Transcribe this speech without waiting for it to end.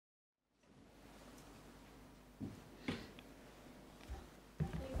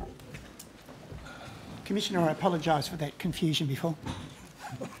Commissioner, I apologise for that confusion before.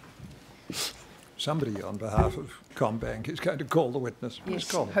 Somebody on behalf of CommBank is going to call the witness.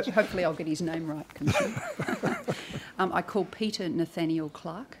 Yes, hopefully I'll get his name right, Commissioner. I call Peter Nathaniel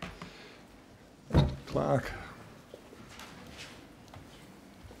Clark. Clark.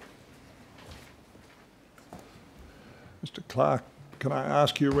 Mr. Clark, can I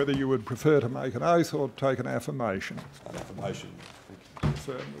ask you whether you would prefer to make an oath or take an affirmation? An affirmation.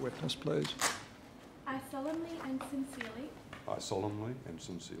 Confirm the witness, please. I solemnly and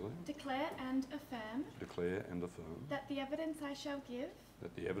sincerely declare and affirm that the evidence I shall give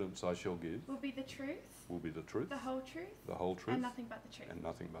will be the truth, the whole truth, and nothing but the truth.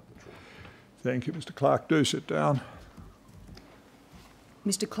 Thank you, Mr. Clark. Do sit down.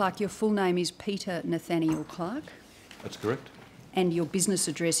 Mr. Clark, your full name is Peter Nathaniel Clark. That's correct. And your business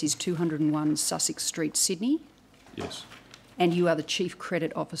address is 201 Sussex Street, Sydney? Yes. And you are the Chief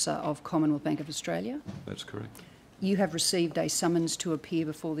Credit Officer of Commonwealth Bank of Australia? That's correct. You have received a summons to appear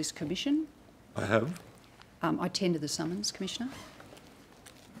before this Commission? I have. I tender the summons, Commissioner.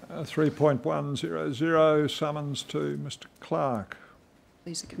 3.100, summons to Mr. Clark.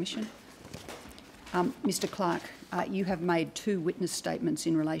 Please, the Commission. Mr. Clark, you have made 2 witness statements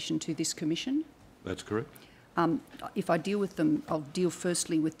in relation to this Commission. That's correct. If I deal with them, I'll deal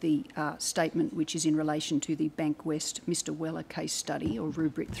firstly with the statement which is in relation to the BankWest Mr. Weller case study, or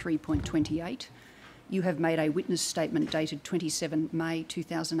rubric 3.28. You have made a witness statement dated 27 May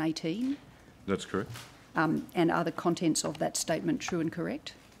 2018. That's correct. And are the contents of that statement true and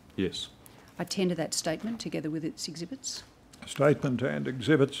correct? Yes. I tender that statement together with its exhibits. Statement and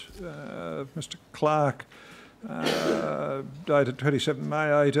exhibits, Mr. Clark, dated 27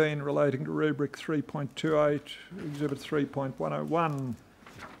 May 18, relating to rubric 3.28, exhibit 3.101.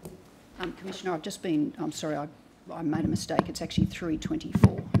 Commissioner, I'm sorry, I made a mistake. It's actually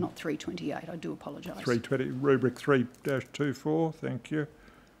 324, not 328. I do apologise. 320, rubric 3-24, thank you.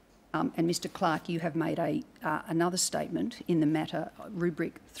 And Mr. Clark, you have made another statement in the matter,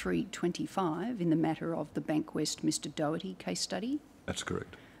 rubric 325, in the matter of the BankWest Mr. Doherty case study. That's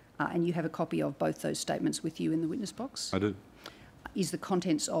correct. And you have a copy of both those statements with you in the witness box? I do. Is the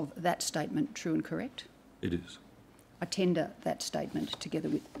contents of that statement true and correct? It is. I tender that statement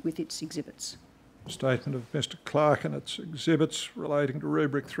together with its exhibits. Statement of Mr. Clark and its exhibits relating to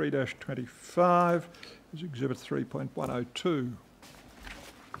rubric 3-25 is exhibit 3.102.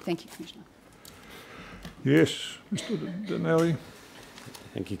 Thank you, Commissioner. Yes, Mr. Donnelly.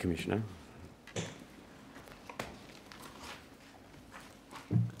 Thank you, Commissioner.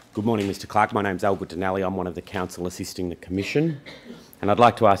 Good morning, Mr. Clark. My name's Albert Donnelly. I'm one of the counsel assisting the Commission, and I'd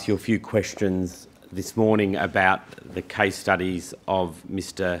like to ask you a few questions this morning about the case studies of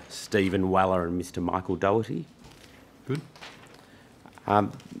Mr. Stephen Weller and Mr. Michael Doherty. Good.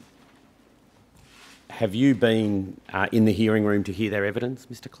 Have you been in the hearing room to hear their evidence,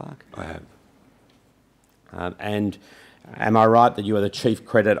 Mr. Clark? I have. And am I right that you are the Chief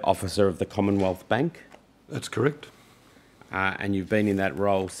Credit Officer of the Commonwealth Bank? That's correct. And you've been in that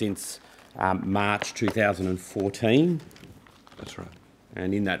role since March 2014? That's right.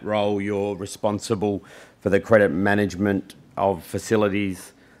 And in that role, you're responsible for the credit management of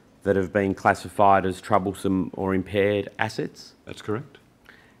facilities that have been classified as troublesome or impaired assets? That's correct.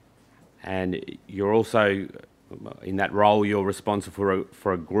 And you're also, in that role, you're responsible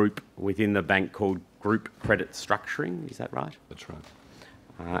for a group within the bank called Group Credit Structuring, is that right? That's right.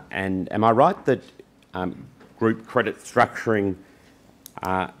 And am I right that Group Credit Structuring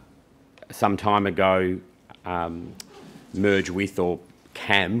some time ago merged with, or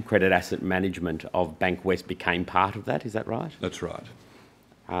CAM, Credit Asset Management of BankWest, became part of that, is that right? That's right.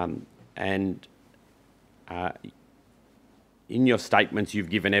 In your statements, you've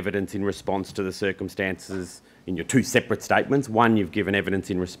given evidence in response to the circumstances, in your 2 separate statements. One, you've given evidence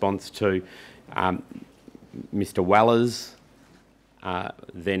in response to Mr. Weller's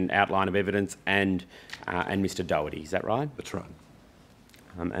then outline of evidence and Mr. Doherty, is that right? That's right.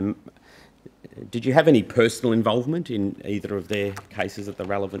 And did you have any personal involvement in either of their cases at the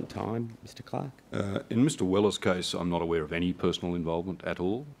relevant time, Mr. Clark? In Mr. Weller's case, I'm not aware of any personal involvement at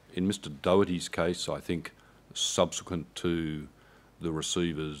all. In Mr. Doherty's case, I think subsequent to the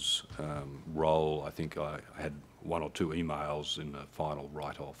receiver's role, I think I had 1 or 2 emails in the final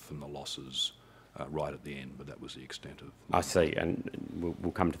write-off and the losses right at the end, but that was the extent of... I see, and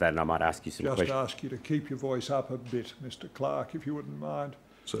we'll come to that, and I might ask you some questions. Just ask you to keep your voice up a bit, Mr. Clark, if you wouldn't mind.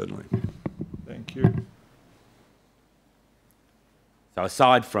 Certainly. Thank you. So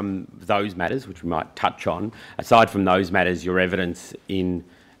aside from those matters, which we might touch on, aside from those matters, your evidence in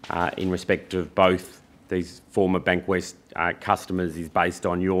respect of both these former BankWest customers is based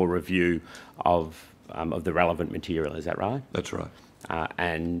on your review of the relevant material, is that right? That's right.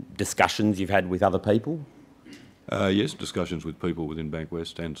 And discussions you've had with other people? Yes, discussions with people within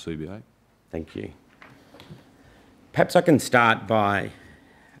BankWest and CBA. Thank you. Perhaps I can start by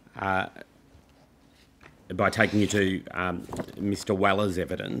taking you to Mr. Weller's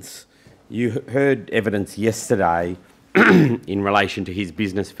evidence. You heard evidence yesterday in relation to his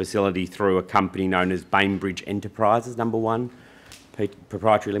business facility through a company known as Bainbridge Enterprises, No. 1,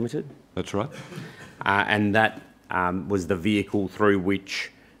 Proprietary Limited. That's right. And that was the vehicle through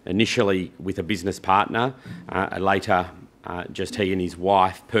which, initially with a business partner, later just he and his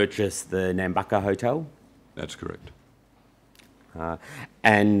wife purchased the Nambucca Hotel. That's correct.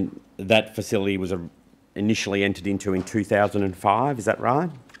 And that facility was initially entered into in 2005, is that right?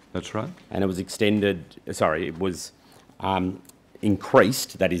 That's right. And it was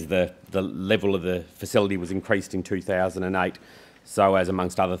increased, that is the level of the facility was increased in 2008, so as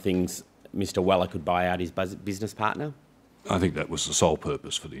amongst other things, Mr. Weller could buy out his business partner? I think that was the sole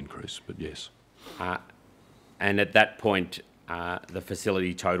purpose for the increase, but yes. And at that point, the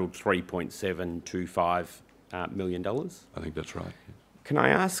facility totalled $3.725 million? I think that's right. Can I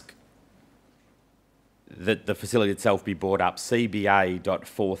ask that the facility itself be brought up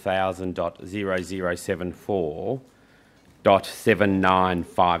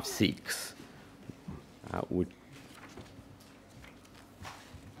CBA.4000.0074.7956?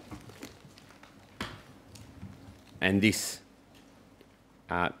 And this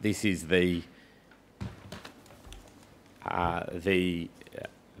is the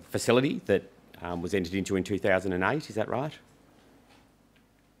facility that was entered into in 2008, is that right?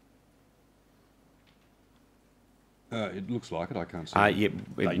 It looks like it. I can't see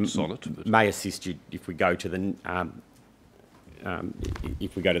dates on it. But May assist you if we go to the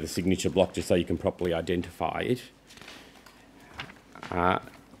signature block, just so you can properly identify it.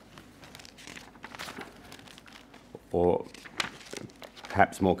 Or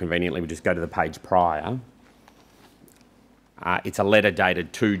perhaps more conveniently, we just go to the page prior. It's a letter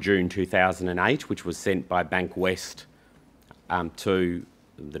dated 2 June 2008, which was sent by BankWest to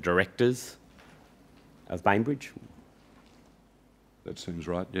the directors of Bainbridge. that seems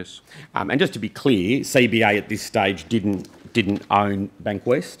right, yes. And just to be clear, CBA at this stage didn't own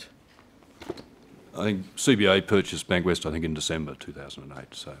BankWest? I think CBA purchased BankWest, I think, in December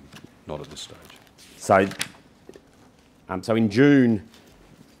 2008, so not at this stage. So, so in June,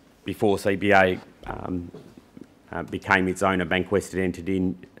 before CBA became its owner, BankWest had entered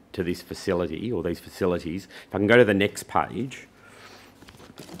into this facility, or these facilities. If I can go to the next page,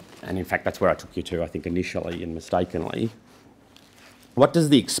 and in fact that's where I took you to, I think, initially and mistakenly. What does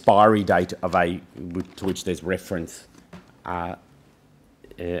the expiry date of to which there's reference on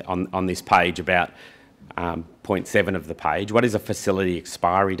this page, about point 7 of the page, what is a facility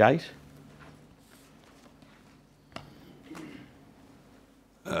expiry date?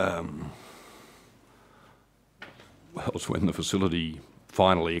 Well, it's when the facility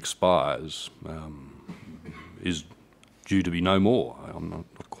finally expires, is due to be no more. I'm not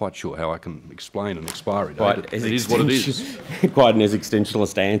quite sure how I can explain an expiry date. It is what it is. Quite an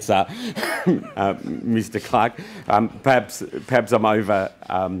existentialist answer, Mr. Clark. Perhaps I'm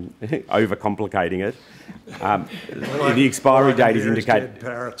overcomplicating it. The expiry date is indicated. Dead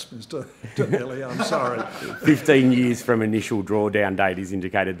parrots, Mr. Donnelly. I'm sorry. 15 years from initial drawdown date is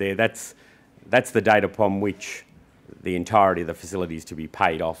indicated there. That's the date upon which the entirety of the facility is to be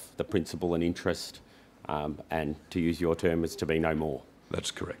paid off, the principal and interest, and to use your term, is to be no more.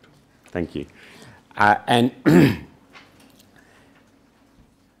 That's correct. Thank you. And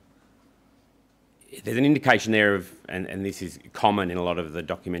there's an indication there of, and this is common in a lot of the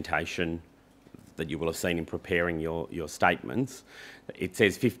documentation that you will have seen in preparing your statements. It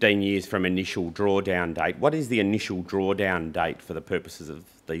says 15 years from initial drawdown date. What is the initial drawdown date for the purposes of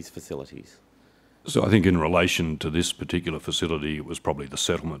these facilities? So I think in relation to this particular facility, it was probably the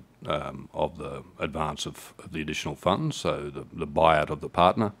settlement of the advance of the additional funds, so the buyout of the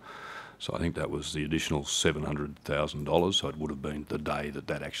partner. So I think that was the additional $700,000, so it would have been the day that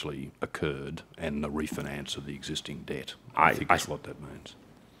actually occurred, and the refinance of the existing debt. I think that's what that means.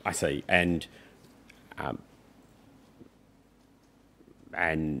 I see. And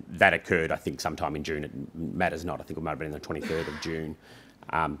that occurred, I think, sometime in June. It matters not. I think it might have been on the 23rd of June.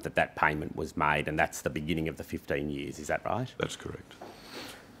 That payment was made, and that's the beginning of the 15 years, is that right? That's correct.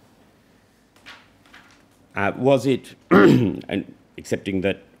 Was it, and accepting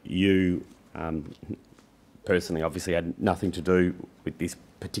that you personally obviously had nothing to do with this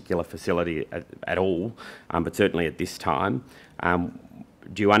particular facility at all, but certainly at this time,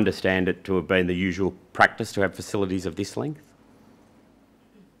 do you understand it to have been the usual practice to have facilities of this length?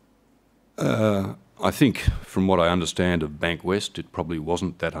 I think, from what I understand of BankWest, it probably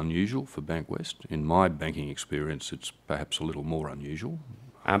wasn't that unusual for BankWest. In my banking experience, it's perhaps a little more unusual.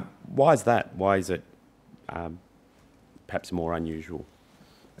 Why is that? Why is it perhaps more unusual?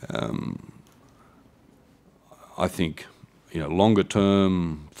 I think, longer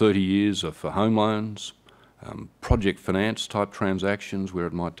term, 30 years are for home loans. Project finance type transactions where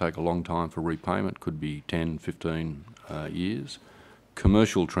it might take a long time for repayment could be 10, 15 years.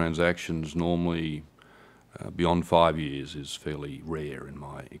 Commercial transactions normally beyond 5 years is fairly rare in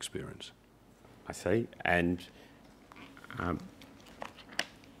my experience. I see. And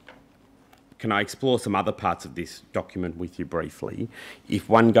can I explore some other parts of this document with you briefly? If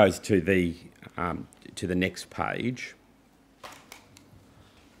one goes to the next page,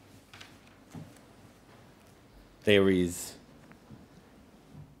 there is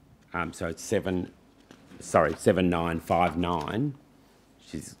so it's 7959,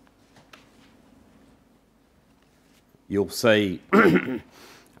 which is, you'll see,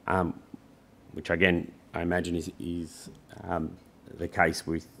 which again I imagine is the case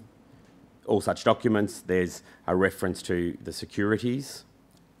with all such documents. There's a reference to the securities,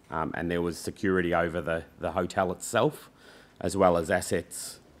 and there was security over the hotel itself, as well as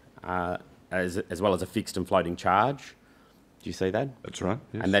assets, as well as a fixed and floating charge. Do you see that? That's right,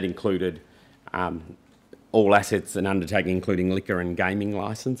 yes. And that included all assets and undertaking, including liquor and gaming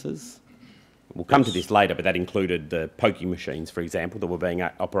licences. We'll come to this later, but that included the pokie machines, for example, that were being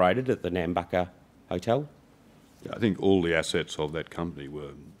operated at the Nambucca Hotel. Yeah, I think all the assets of that company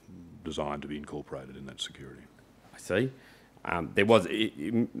were designed to be incorporated in that security. I see. There was...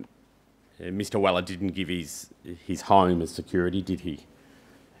 Mr. Weller didn't give his home as security, did he?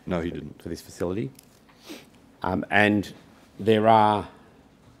 No, he didn't. For this facility. And there are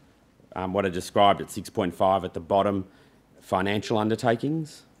what are described at 6.5 at the bottom, financial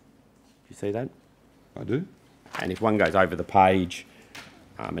undertakings. Do you see that? I do. And if one goes over the page,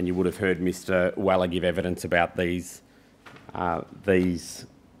 and you would have heard Mr. Weller give evidence about these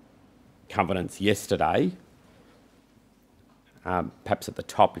covenants yesterday, perhaps at the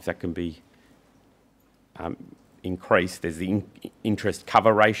top, if that can be increased, there's the interest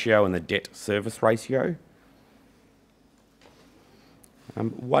cover ratio and the debt service ratio.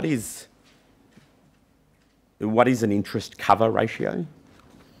 What is an interest cover ratio?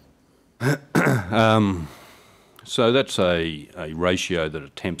 So that's a ratio that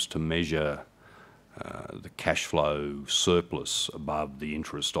attempts to measure the cash flow surplus above the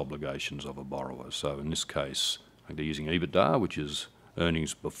interest obligations of a borrower. So in this case, I think they're using EBITDA, which is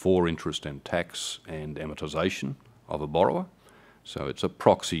earnings before interest and tax and amortisation of a borrower. So it's a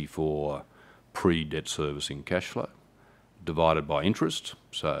proxy for pre-debt servicing cash flow divided by interest.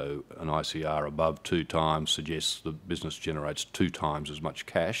 So an ICR above 2 times suggests the business generates 2 times as much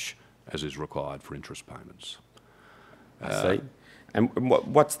cash as is required for interest payments. I see. And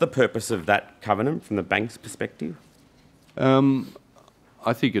what's the purpose of that covenant from the bank's perspective?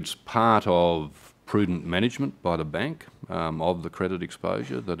 I think it's part of prudent management by the bank of the credit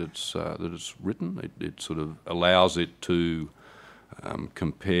exposure that it's written. It sort of allows it to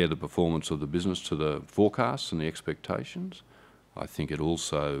compare the performance of the business to the forecasts and the expectations. I think it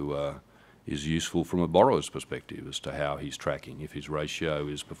also is useful from a borrower's perspective as to how he's tracking. If his ratio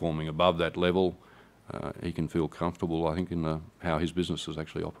is performing above that level, he can feel comfortable, I think, in how his business is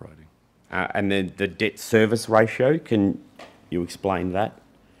actually operating. And then the debt service ratio, can you explain that?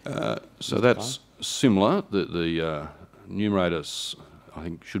 So that's similar. The numerator, I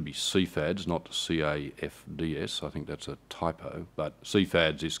think, should be CFADS, not CAFDS. I think that's a typo. But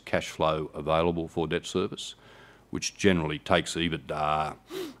CFADS is cash flow available for debt service, which generally takes EBITDA,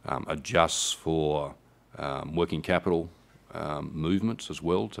 adjusts for working capital movements as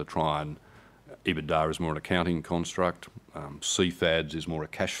well to try and... EBITDA is more an accounting construct. CFADS is more a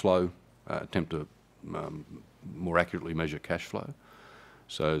cash flow, attempt to more accurately measure cash flow.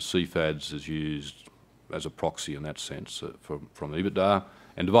 So CFADS is used as a proxy in that sense from EBITDA,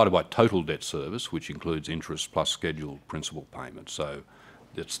 and divided by total debt service, which includes interest plus scheduled principal payments. So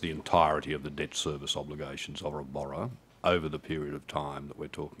that's the entirety of the debt service obligations of a borrower over the period of time that we're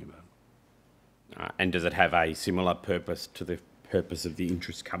talking about. And does it have a similar purpose to the purpose of the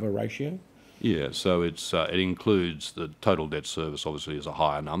interest cover ratio? Yeah, so it includes the total debt service, obviously, is a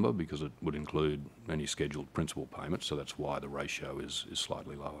higher number because it would include any scheduled principal payments, so that's why the ratio is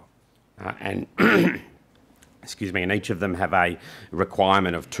slightly lower. And excuse me, and each of them have a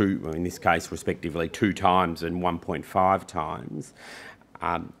requirement of 2, in this case, respectively, 2 times and 1.5 times.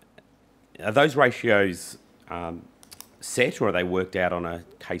 Are those ratios set, or are they worked out on a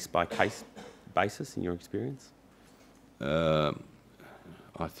case-by-case basis, in your experience? I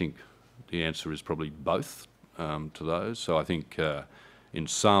think the answer is probably both to those. So I think in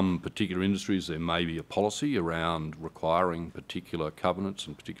some particular industries there may be a policy around requiring particular covenants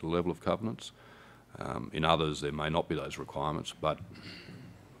and particular level of covenants. In others there may not be those requirements, but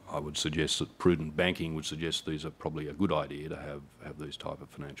I would suggest that prudent banking would suggest these are probably a good idea to have these type of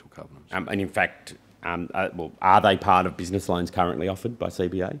financial covenants. And in fact, well, are they part of business loans currently offered by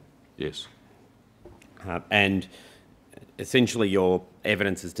CBA? Yes. And essentially your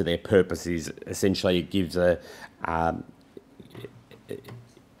evidence as to their purpose is essentially it gives it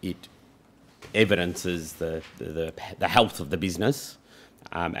evidences the health of the business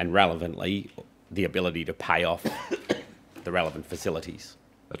and relevantly the ability to pay off the relevant facilities.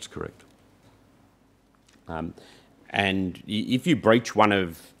 That's correct. And if you breach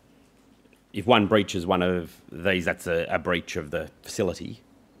if one breaches one of these, that's a breach of the facility.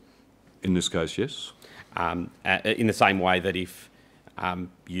 In this case, yes. In the same way that if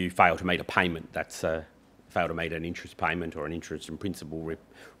you fail to meet a payment, that's fail to meet an interest payment or an interest and principal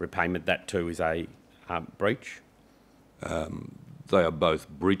repayment, that too is a breach. They are both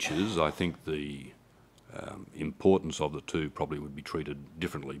breaches. I think the importance of the two probably would be treated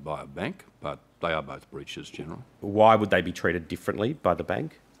differently by a bank, but they are both breaches generally. Why would they be treated differently by the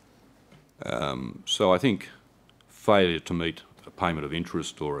bank? So I think failure to meet a payment of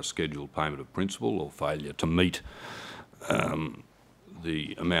interest or a scheduled payment of principal, or failure to meet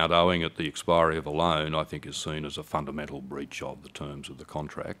the amount owing at the expiry of a loan, I think is seen as a fundamental breach of the terms of the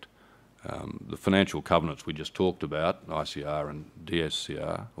contract. The financial covenants we just talked about, ICR and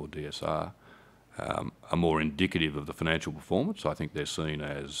DSCR or DSR, are more indicative of the financial performance. I think they're seen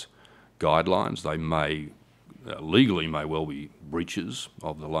as guidelines. They may, legally may well be breaches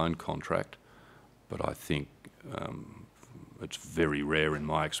of the loan contract, but I think it's very rare in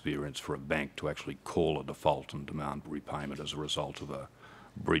my experience for a bank to actually call a default and demand repayment as a result of a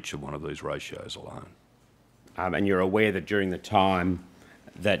breach of one of these ratios alone. And you're aware that during the time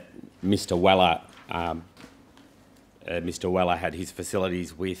that Mr. Weller had his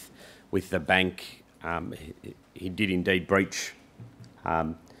facilities with the bank, he did indeed breach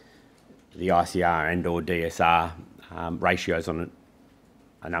the ICR and or DSR ratios on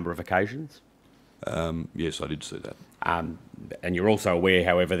a number of occasions? Yes, I did see that. And you're also aware,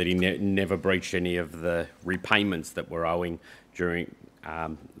 however, that he never breached any of the repayments that were owing during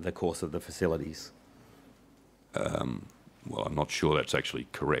the course of the facilities? Well, I'm not sure that's actually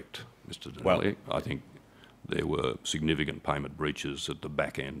correct, Mr. Donnelly. Well, I think there were significant payment breaches at the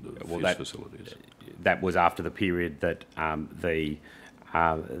back end of his facilities. That was after the period that the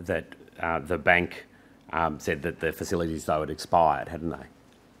bank said that the facilities, though, had expired, hadn't they?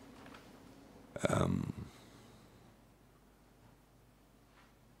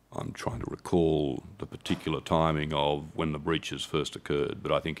 I'm trying to recall the particular timing of when the breaches first occurred,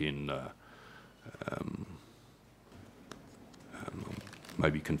 but I think in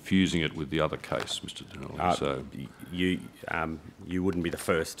maybe confusing it with the other case, Mr. Donnelly. So you wouldn't be the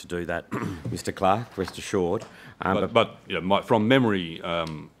first to do that, Mr. Clark. Rest assured. But you know, from memory,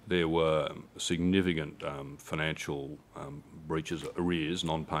 there were significant financial breaches, arrears,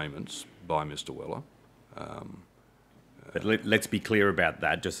 non-payments by Mr. Weller. But let's be clear about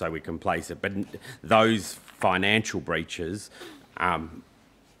that, just so we can place it. But those financial breaches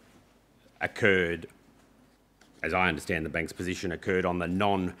occurred, as I understand the bank's position, occurred on the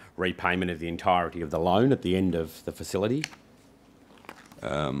non-repayment of the entirety of the loan at the end of the facility?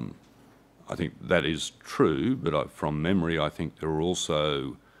 I think that is true, but from memory, I think there were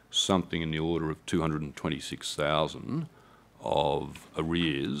also something in the order of 226,000 of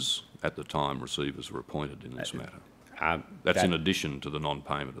arrears at the time receivers were appointed in this matter. That's in addition to the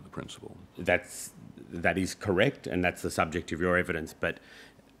non-payment of the principal. That is correct, and that's the subject of your evidence. But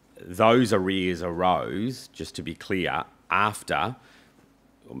those arrears arose, just to be clear, after,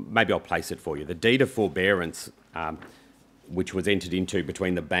 maybe I'll place it for you, the deed of forbearance, which was entered into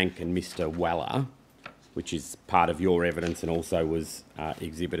between the bank and Mr. Weller, which is part of your evidence and also was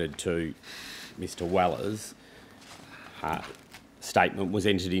exhibited to Mr. Weller's statement, was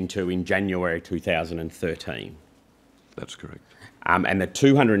entered into in January 2013. That's correct. And the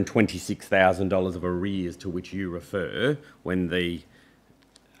 $226,000 of arrears to which you refer when the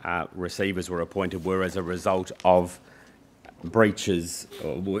receivers were appointed were as a result of breaches,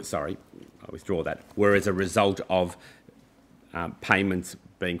 sorry, I withdraw that, were as a result of payments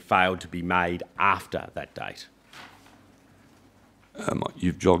being failed to be made after that date.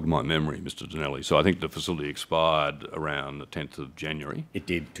 You've jogged my memory, Mr. Donnelly. So I think the facility expired around the 10th of January. It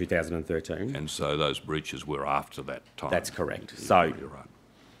did, 2013. And so those breaches were after that time. That's correct. You're right.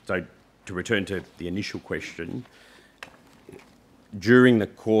 So to return to the initial question, during the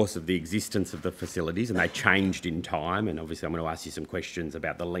course of the existence of the facilities, and they changed in time, and obviously I'm going to ask you some questions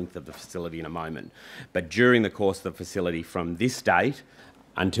about the length of the facility in a moment, but during the course of the facility from this date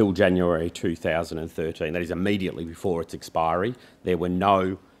until January 2013, that is immediately before its expiry, there were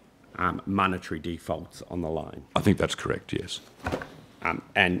no monetary defaults on the loan. I think that's correct, yes.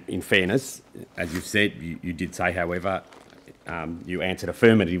 And in fairness, as you've said, you did say, however, you answered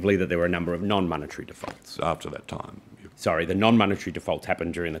affirmatively that there were a number of non-monetary defaults. After that time. Sorry, the non-monetary defaults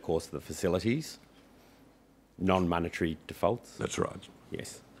happened during the course of the facilities. Non-monetary defaults? That's right.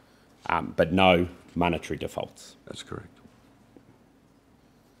 Yes. But no monetary defaults. That's correct.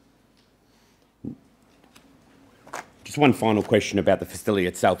 Just one final question about the facility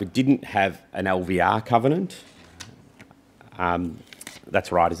itself. It didn't have an LVR covenant.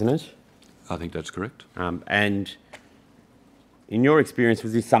 That's right, isn't it? I think that's correct. And in your experience,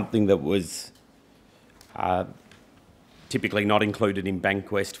 was this something that was typically not included in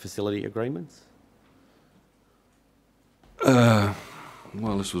BankWest facility agreements? Well,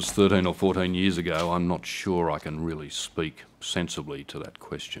 this was 13 or 14 years ago. I'm not sure I can really speak sensibly to that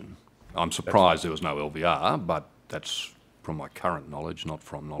question. I'm surprised there was no LVR, but that's from my current knowledge, not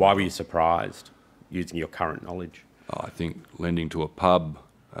from knowledge. Why were you surprised, using your current knowledge? I think lending to a pub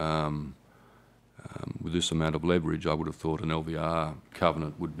with this amount of leverage, I would have thought an LVR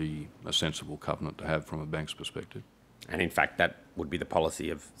covenant would be a sensible covenant to have from a bank's perspective. And in fact, that would be the policy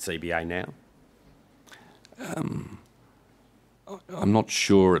of CBA now? I'm not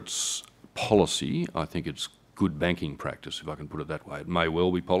sure it's policy. I think it's good banking practice, if I can put it that way. It may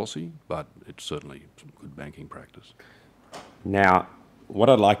well be policy, but it's certainly some good banking practice. Now, what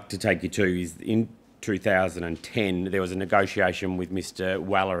I'd like to take you to is in 2010, there was a negotiation with Mr.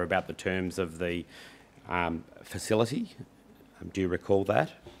 Weller about the terms of the facility. Do you recall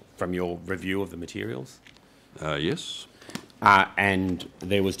that from your review of the materials? Yes. And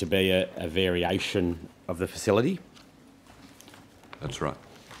there was to be a variation of the facility. That's right.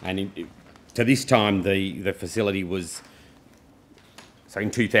 And to this time, the facility was, so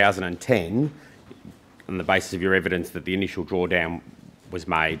in 2010, on the basis of your evidence that the initial drawdown was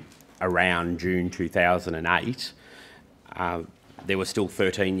made around June 2008, there were still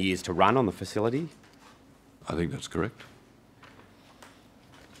 13 years to run on the facility? I think that's correct.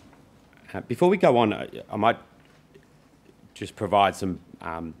 Before we go on, I might just provide some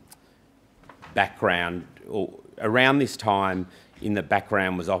background. Around this time, in the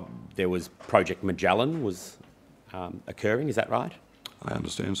background there was Project Magellan was occurring, is that right? I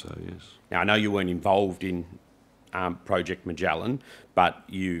understand so, yes. Now, I know you weren't involved in Project Magellan, but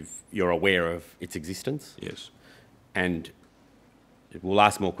you're aware of its existence? Yes. And we'll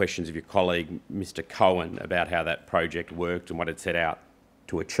ask more questions of your colleague, Mr. Cohen, about how that project worked and what it set out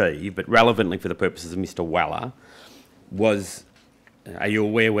to achieve. But relevantly for the purposes of Mr. Weller, are you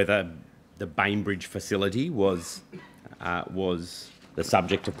aware whether the Bainbridge facility was the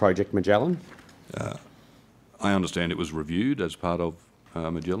subject of Project Magellan? I understand it was reviewed as part of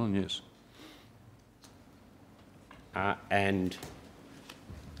Magellan, yes. And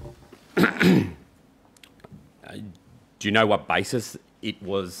do you know what basis it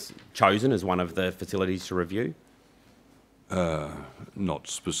was chosen as one of the facilities to review? Not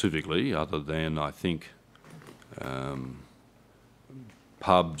specifically, other than I think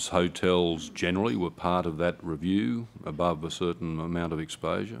pubs, hotels generally were part of that review above a certain amount of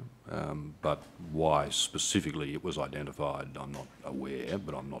exposure. But why specifically it was identified, I'm not aware,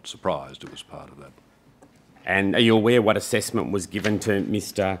 but I'm not surprised it was part of that. And are you aware what assessment was given to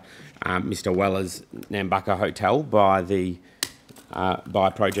Mr. Weller's Nambucca Hotel by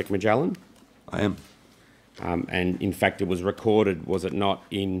Project Magellan? I am. And in fact, it was recorded, was it not,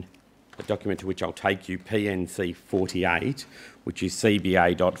 in a document to which I'll take you, PNC 48, which is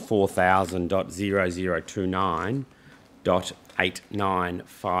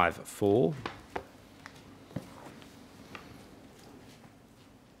CBA.4000.0029.8954.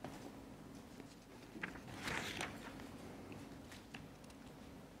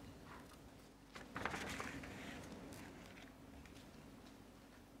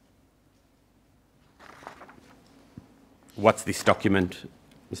 What's this document,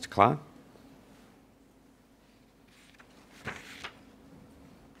 Mr. Clark?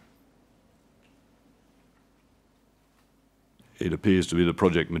 It appears to be the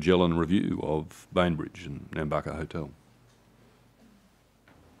Project Magellan review of Bainbridge and Nambucca Hotel.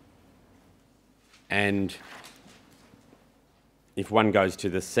 And if one goes to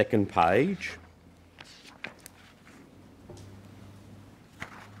the second page,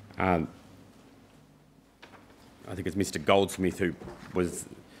 I think it's Mr. Goldsmith, who was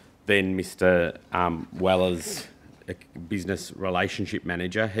then Mr. Weller's a business relationship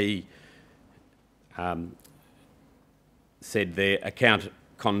manager. He said their account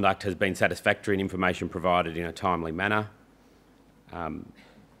conduct has been satisfactory and information provided in a timely manner.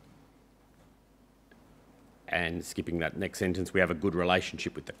 And skipping that next sentence, we have a good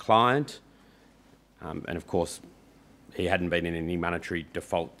relationship with the client. And of course, he hadn't been in any monetary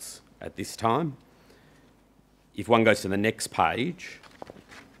defaults at this time. If one goes to the next page,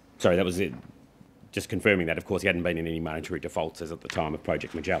 sorry, that was it. Just confirming that, of course, he hadn't been in any monetary defaults as at the time of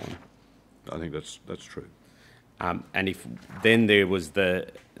Project Magellan. I think that's true. And if then there was the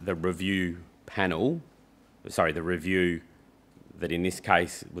review panel, sorry, the review that in this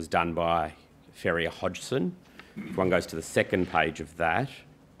case was done by Ferrier Hodgson. If one goes to the second page of that,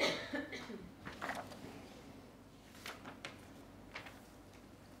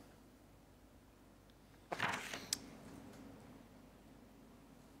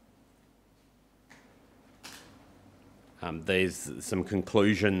 there's some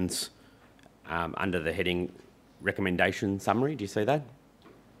conclusions under the heading recommendation summary. Do you see that?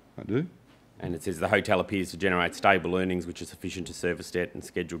 I do. And it says the hotel appears to generate stable earnings which are sufficient to service debt and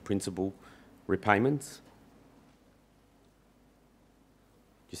scheduled principal repayments.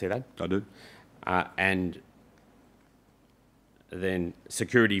 Do you see that? I do. And then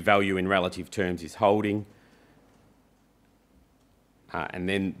security value in relative terms is holding. And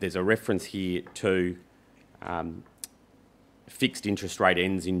then there's a reference here to fixed interest rate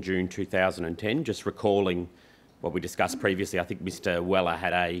ends in June 2010. Just recalling what we discussed previously, I think Mr. Weller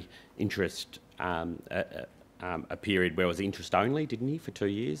had a period where it was interest only, didn't he, for 2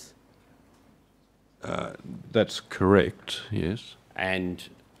 years? That's correct, yes. And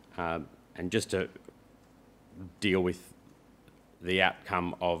just to deal with the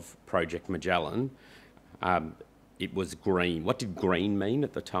outcome of Project Magellan, it was green. What did green mean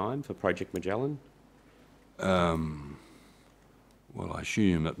at the time for Project Magellan? Well, I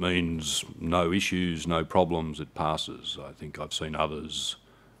assume it means no issues, no problems, it passes. I think I've seen others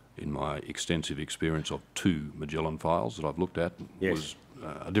in my extensive experience of 2 Magellan files that I've looked at was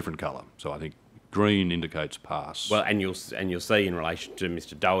a different colour. So I think green indicates pass. Well, and you'll see in relation to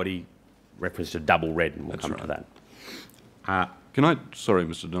Mr. Doherty, reference to double red, and we'll come to that. Can I, sorry,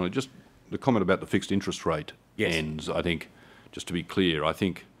 Mr. Donnelly, just the comment about the fixed interest rate ends, I think, just to be clear, I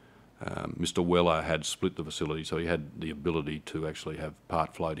think Mr. Weller had split the facility, so he had the ability to actually have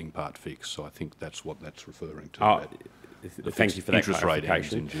part floating, part fixed. So I think that's what that's referring to. Thank you for that interest rate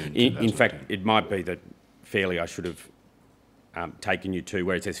ends in June. In fact, it might be that fairly I should have taken you to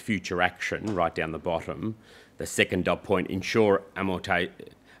where it says future action right down the bottom. The second dot point, ensure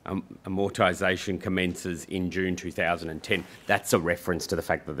amortisation commences in June 2010. That's a reference to the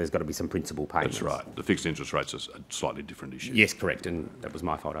fact that there's got to be some principal payments. That's right. The fixed interest rate's a slightly different issue. Yes, correct, and that was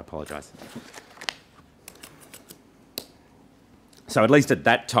my fault. I apologise. So at least at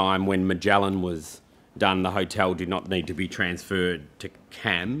that time when Magellan was done, the hotel did not need to be transferred to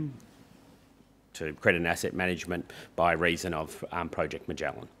CAM, to Credit and Asset Management, by reason of Project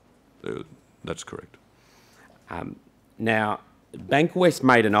Magellan. That's correct. Now, BankWest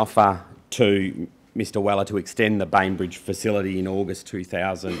made an offer to Mr. Weller to extend the Bainbridge facility in August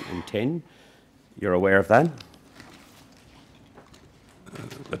 2010. You're aware of that?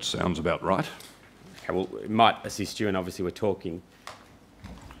 That sounds about right. Okay, well, it might assist you, and obviously we're talking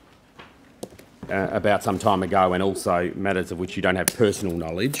about some time ago and also matters of which you don't have personal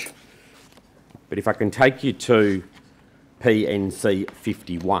knowledge. But if I can take you to PNC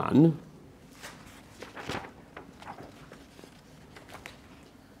 51,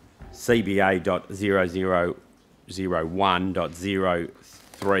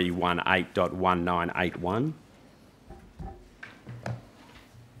 CBA.0001.0318.1981.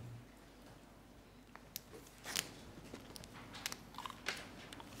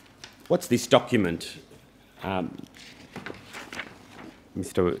 What's this document,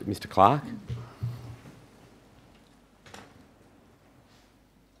 Mr. Clark?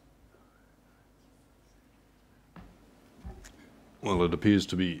 Well, it appears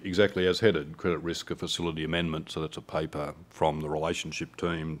to be exactly as headed, credit risk, a facility amendment, so that's a paper from the relationship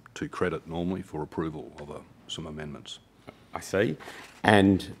team to credit normally for approval of some amendments. I see.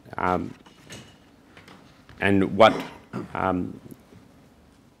 And what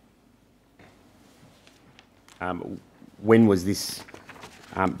when was this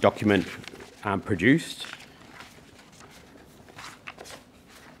document produced?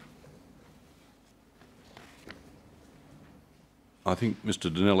 I think,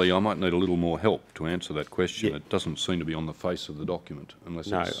 Mr. Donnelly, I might need a little more help to answer that question. Yeah. It doesn't seem to be on the face of the document, unless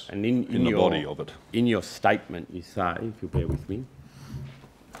it's and in the body of it. In your statement, you say, if you'll bear with me,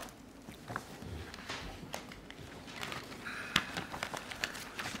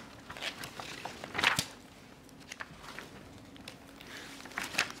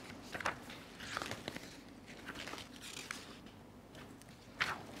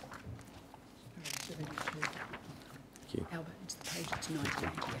 Albert, it's the page that's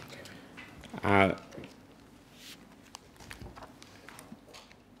 1988.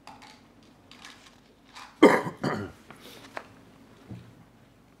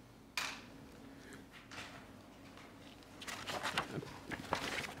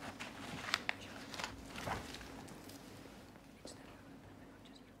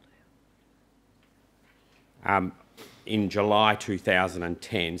 In July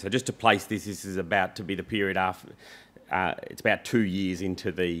 2010, so just to place this, this is about to be the period after, it's about 2 years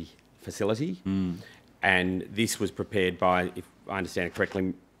into the facility, and this was prepared by, if I understand it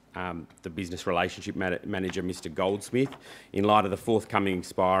correctly, the business relationship manager, Mr. Goldsmith, in light of the forthcoming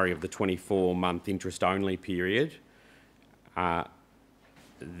expiry of the 24-month interest-only period. A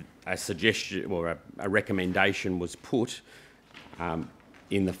suggestion or a recommendation was put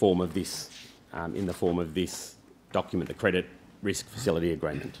in the form of this document, the Credit Risk Facility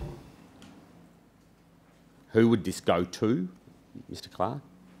Agreement. Who would this go to, Mr. Clark?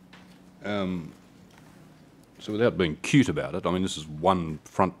 So without being cute about it, I mean, this is one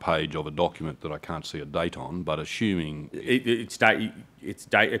front page of a document that I can't see a date on, but assuming... according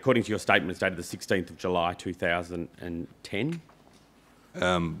to your statement, it's dated the 16th of July 2010.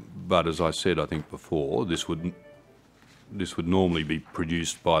 But as I said, I think before, this would normally be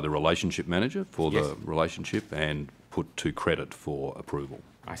produced by the relationship manager for the relationship and put to credit for approval.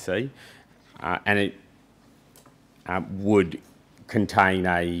 I see. And it would contain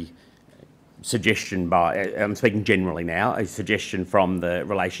a suggestion by, I'm speaking generally now, a suggestion from the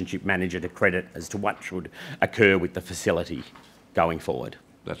relationship manager to credit as to what should occur with the facility going forward.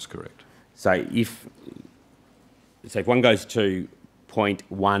 That's correct. So if one goes to point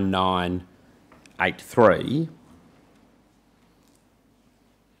 1983,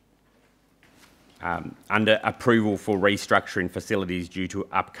 under approval for restructuring facilities due to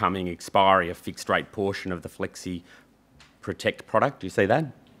upcoming expiry of fixed rate portion of the Flexi Protect product, do you see that?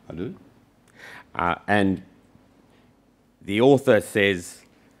 I do. And the author says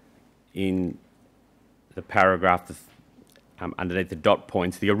in the paragraph underneath the dot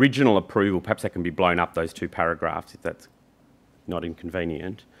points, the original approval, perhaps that can be blown up, those two paragraphs, if that's not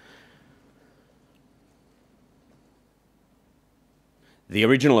inconvenient. The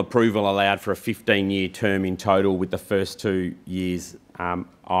original approval allowed for a 15-year term in total, with the first 2 years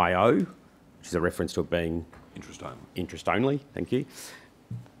IO, which is a reference to it being interest only. Interest only, thank you.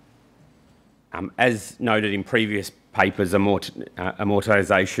 As noted in previous papers,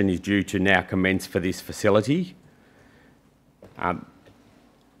 amortisation is due to now commence for this facility. The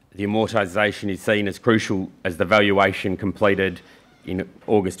amortisation is seen as crucial as the valuation completed in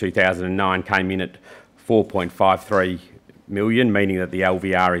August 2009 came in at 4.53 million, meaning that the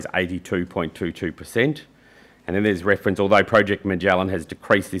LVR is 82.22%. And then there's reference, although Project Magellan has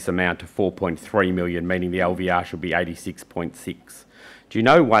decreased this amount to 4.3 million, meaning the LVR should be 86.6. Do you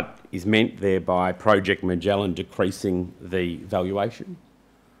know what is meant there by Project Magellan decreasing the valuation?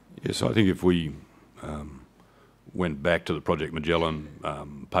 Yes, I think if we went back to the Project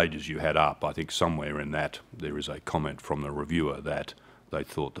Magellan pages you had up, I think somewhere in that there is a comment from the reviewer that they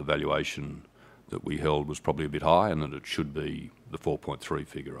thought the valuation that we held was probably a bit high and that it should be the 4.3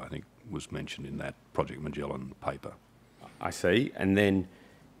 figure, I think, was mentioned in that Project Magellan paper. I see. And then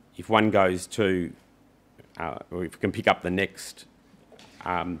if one goes to, or if we can pick up the next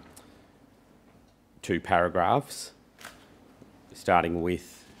two paragraphs, starting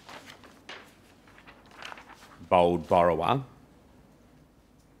with bold borrower.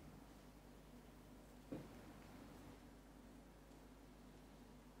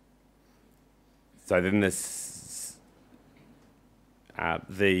 So then this,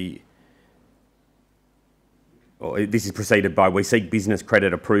 this is preceded by, we seek business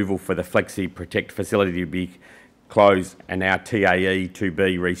credit approval for the Flexi Protect facility to be closed and our TAE to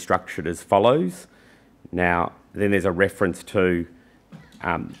be restructured as follows. Now, then there's a reference to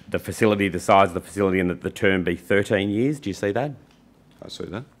the facility, the size of the facility, and that the term be 13 years. Do you see that? I see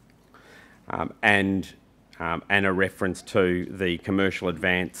that. And a reference to the commercial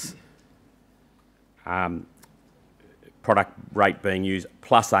advance product rate being used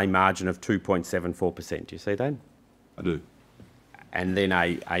plus a margin of 2.74%. Do you see that? I do. And then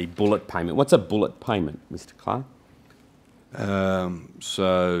a bullet payment. What's a bullet payment, Mr. Clark?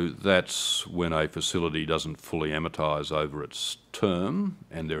 So that's when a facility doesn't fully amortise over its term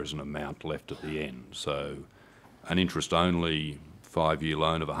and there is an amount left at the end. So an interest-only 5-year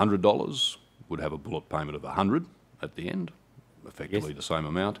loan of $100 would have a bullet payment of $100 at the end, effectively the same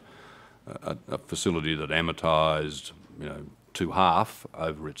amount. A facility that amortised, to half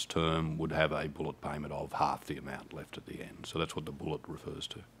over its term would have a bullet payment of half the amount left at the end. So that's what the bullet refers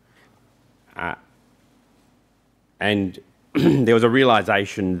to. And there was a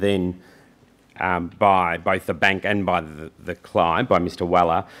realisation then by both the bank and by the client, by Mr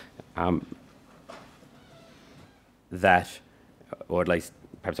Weller, that, or at least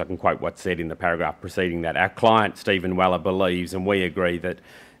perhaps I can quote what's said in the paragraph preceding that, our client, Stephen Weller, believes, and we agree, that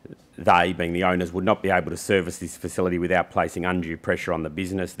they, being the owners, would not be able to service this facility without placing undue pressure on the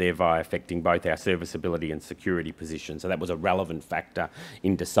business, thereby affecting both our serviceability and security position. So that was a relevant factor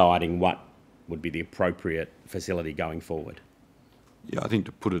in deciding what would be the appropriate facility going forward. Yeah, I think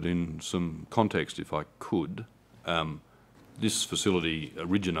to put it in some context, if I could, this facility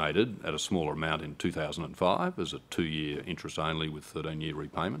originated at a smaller amount in 2005 as a 2-year interest only with 13-year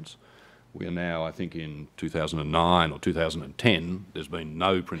repayments. We are now, I think, in 2009 or 2010, there's been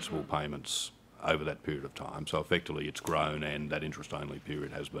no principal payments over that period of time. So effectively it's grown and that interest only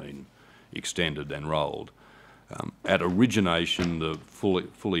period has been extended and rolled. At origination, the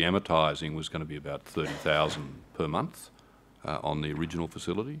fully amortising was going to be about $30,000 per month on the original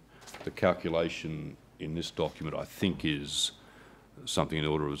facility. The calculation in this document, I think, is something in the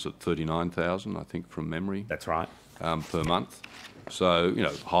order of $39,000, I think, from memory. That's right. Per month. So, you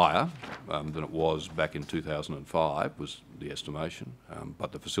know, higher than it was back in 2005 was the estimation,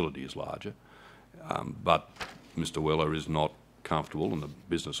 but the facility is larger. But Mr Weller is not comfortable, and the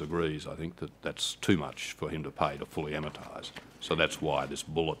business agrees, I think, that that's too much for him to pay to fully amortise. So that's why this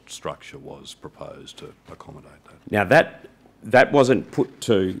bullet structure was proposed to accommodate that. Now that wasn't put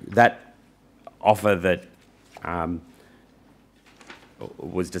to, that offer that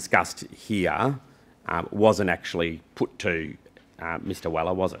was discussed here wasn't actually put to Mr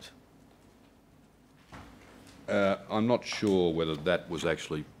Weller, was it? I'm not sure whether that was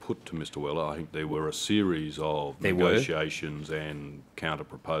actually put to Mr Weller. I think there were a series of negotiations and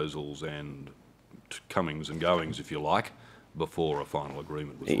counter-proposals and comings and goings, if you like, before a final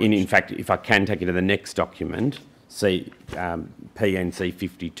agreement was reached. In fact, if I can take you to the next document, see PNC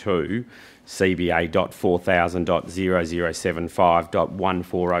 52,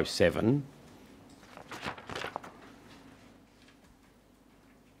 CBA.4000.0075.1407.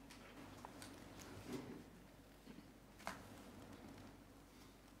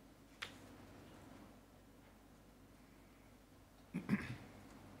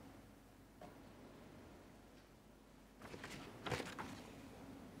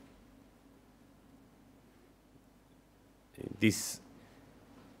 This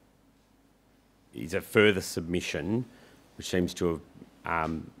is a further submission which seems to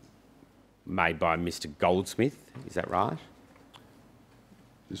have made by Mr Goldsmith, is that right?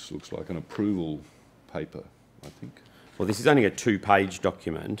 This looks like an approval paper, I think. Well, this is only a 2-page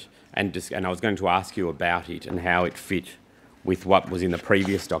document, and I was going to ask you about it and how it fit with what was in the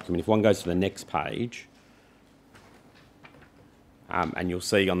previous document. If one goes to the next page, and you'll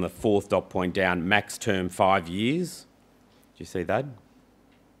see on the 4th dot point down, max term 5 years. Do you see that?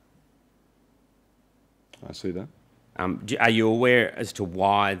 I see that. Are you aware as to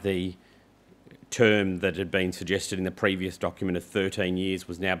why the term that had been suggested in the previous document of 13 years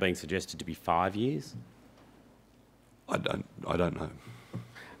was now being suggested to be 5 years? I don't know.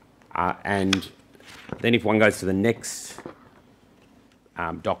 And then if one goes to the next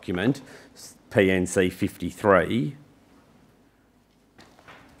document, PNC 53,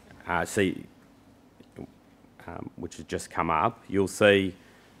 which has just come up, you'll see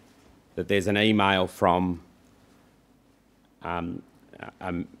that there's an email from Mr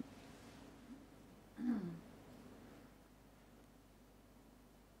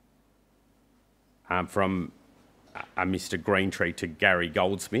Greentree to Gary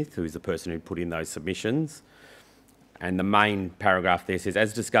Goldsmith, who is the person who put in those submissions. And the main paragraph there says,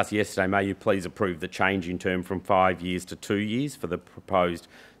 as discussed yesterday, may you please approve the change in term from 5 years to 2 years for the proposed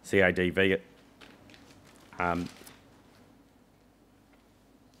CADV.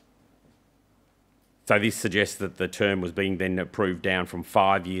 So this suggests that the term was being then approved down from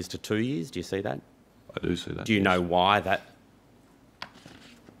 5 years to 2 years. Do you see that? I do see that. Do you know why that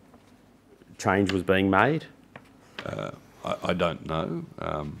change was being made? I don't know.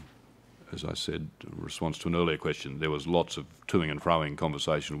 As I said in response to an earlier question, there was lots of toing and froing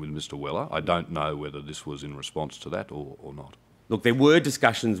conversation with Mr Weller. I don't know whether this was in response to that or not. Look, there were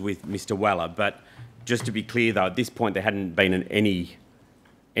discussions with Mr Weller, but just to be clear though, at this point there hadn't been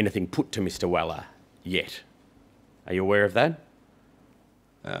anything put to Mr Weller yet. Are you aware of that?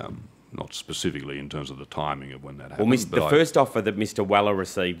 Not specifically in terms of the timing of when that happened. Well, the first offer that Mr Weller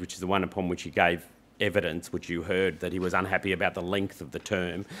received, which is the one upon which he gave evidence, which you heard that he was unhappy about the length of the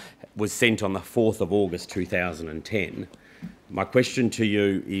term, was sent on the 4th of August 2010. My question to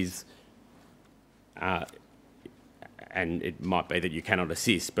you is, and it might be that you cannot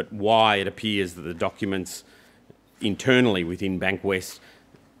assist, but why it appears that the documents internally within BankWest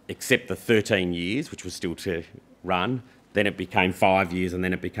accept the 13 years, which was still to run, then it became 5 years and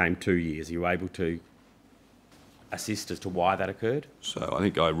then it became 2 years. Are you able to assist as to why that occurred? So I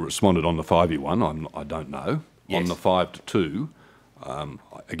think I responded on the 5-year one. I don't know. Yes. On the 5 to 2,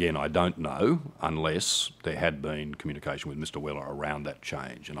 again, I don't know unless there had been communication with Mr Weller around that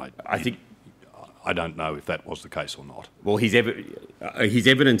change. And I don't know if that was the case or not. Well, his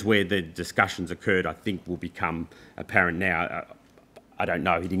evidence where the discussions occurred, I think, will become apparent now. I don't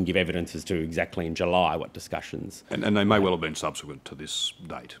know. He didn't give evidence as to exactly in July what discussions. And they may well have been subsequent to this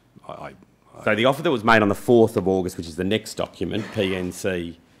date. So the offer that was made on the 4th of August, which is the next document,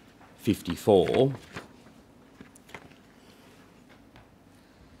 PNC 54,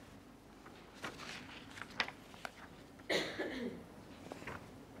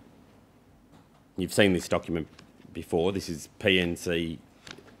 you've seen this document before. This is PNC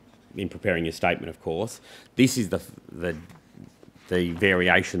in preparing your statement, of course. This is the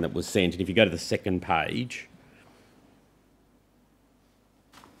variation that was sent. And if you go to the second page,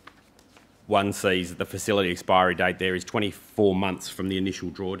 one sees that the facility expiry date there is 24 months from the initial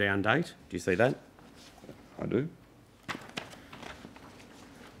drawdown date. Do you see that? I do.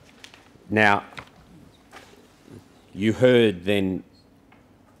 Now, you heard then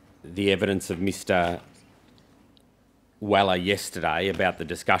the evidence of Mr Weller yesterday about the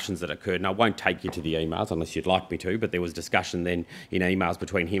discussions that occurred, and I won't take you to the emails unless you'd like me to, but there was discussion then in emails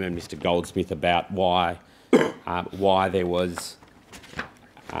between him and Mr Goldsmith about why there was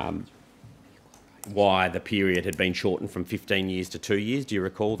why the period had been shortened from 15 years to 2 years. Do you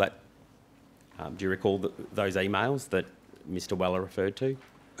recall that? Do you recall those emails that Mr Weller referred to?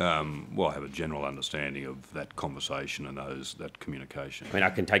 Well, I have a general understanding of that conversation and that communication. I mean, I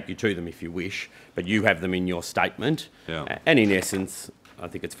can take you to them if you wish, but you have them in your statement. Yeah. And in essence, I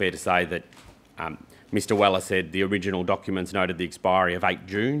think it's fair to say that Mr Weller said the original documents noted the expiry of 8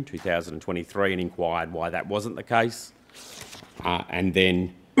 June 2023 and inquired why that wasn't the case. And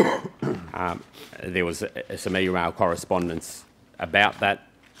then there was some email correspondence about that.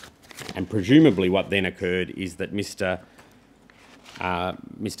 And presumably what then occurred is that Mr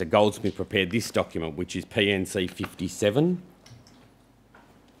Goldsmith prepared this document, which is PNC 57.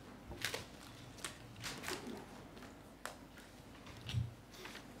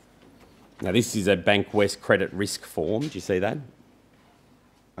 Now, this is a BankWest credit risk form. Do you see that?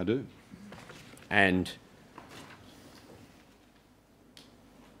 I do. And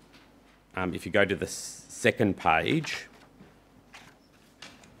if you go to the second page,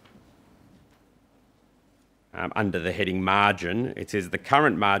 under the heading margin, it says the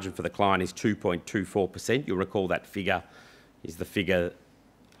current margin for the client is 2.24%. You'll recall that figure is the figure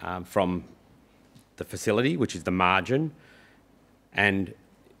from the facility, which is the margin. And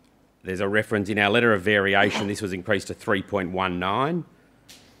there's a reference in our letter of variation, this was increased to 3.19.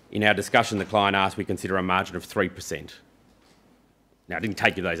 In our discussion, the client asked we consider a margin of 3%. Now, I didn't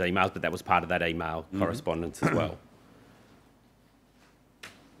take you those emails, but that was part of that email correspondence as well.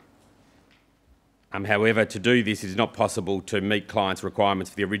 However, to do this, it is not possible to meet clients' requirements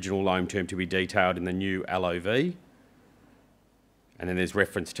for the original loan term to be detailed in the new LOV. And then there's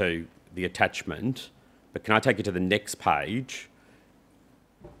reference to the attachment. But can I take you to the next page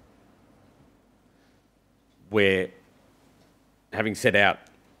where, having set out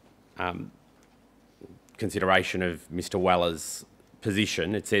consideration of Mr Weller's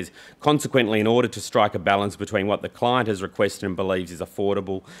position, it says, consequently, in order to strike a balance between what the client has requested and believes is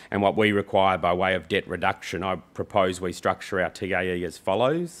affordable and what we require by way of debt reduction, I propose we structure our TAE as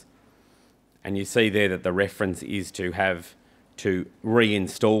follows. And you see there that the reference is to have to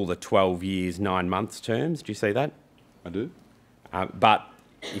reinstall the 12 years, 9 months terms. Do you see that? I do. But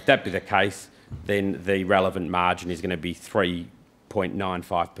if that be the case, then the relevant margin is going to be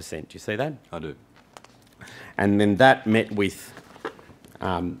 3.95%. Do you see that? I do. And then that met with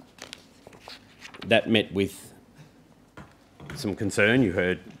some concern. You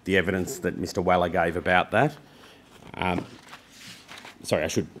heard the evidence that Mr Weller gave about that. Sorry, I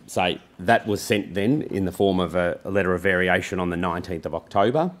should say that was sent then in the form of a letter of variation on the 19th of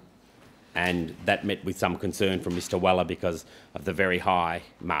October, and that met with some concern from Mr Weller because of the very high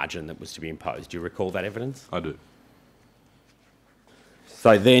margin that was to be imposed. Do you recall that evidence? I do.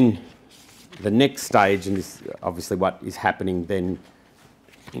 So then the next stage, and this obviously what is happening then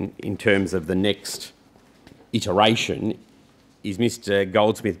in terms of the next iteration, is Mr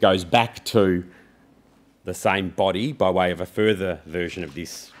Goldsmith goes back to the same body by way of a further version of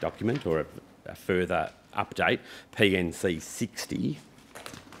this document or a further update, PNC 60.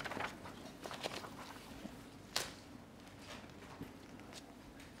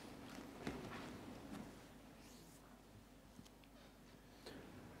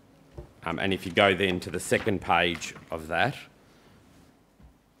 And if you go then to the second page of that,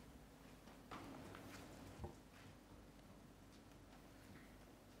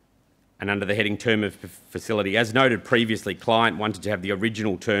 and under the heading Term of Facility, as noted previously, client wanted to have the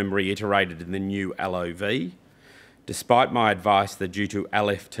original term reiterated in the new LOV. Despite my advice that due to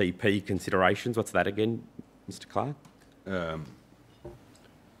LFTP considerations, what's that again, Mr Clark?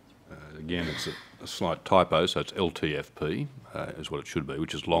 Again, it's a slight typo, so it's LTFP is what it should be,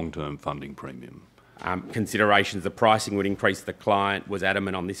 which is long-term funding premium. Considerations, the pricing would increase. The client was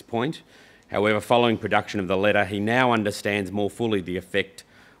adamant on this point. However, following production of the letter, he now understands more fully the effect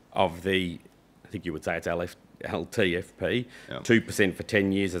of the, I think you would say it's LTFP, 2% for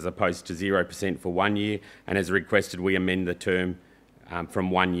 10 years as opposed to 0% for 1 year, and has requested we amend the term from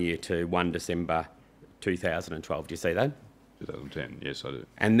 1 year to 1 December 2012. Do you see that? 2010, yes, I do.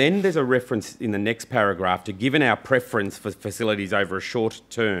 And then there's a reference in the next paragraph to, given our preference for facilities over a short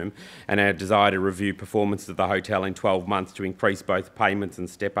term and our desire to review performance of the hotel in 12 months to increase both payments and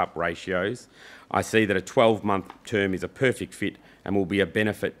step-up ratios, I see that a 12-month term is a perfect fit and will be a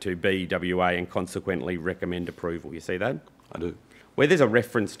benefit to BWA and consequently recommend approval. You see that? I do. Where there's a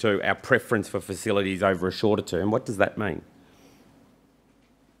reference to our preference for facilities over a shorter term, what does that mean?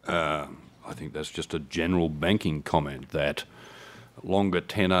 I think that's just a general banking comment that longer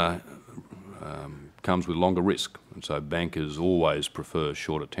tenor comes with longer risk, and so bankers always prefer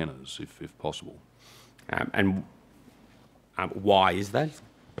shorter tenors if possible. Why is that?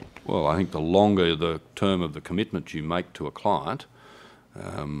 Well, I think the longer the term of the commitment you make to a client,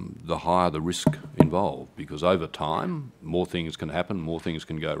 the higher the risk involved, because over time more things can happen, more things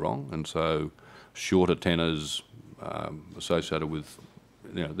can go wrong, and so shorter tenors associated with,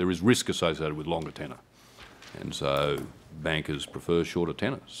 there is risk associated with longer tenor, and so bankers prefer shorter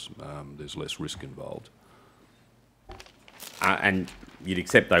tenors. There's less risk involved. And you'd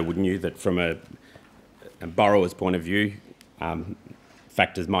accept though, wouldn't you, that from a borrower's point of view,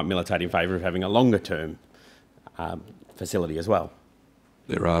 factors might militate in favour of having a longer term facility as well?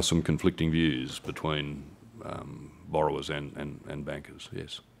 There are some conflicting views between borrowers and bankers,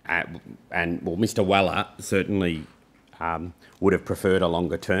 yes. And well, Mr Weller certainly would have preferred a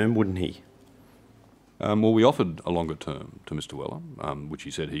longer term, wouldn't he? Well, we offered a longer term to Mr Weller, which he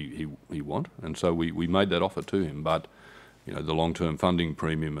said he want, and so we made that offer to him, but the long-term funding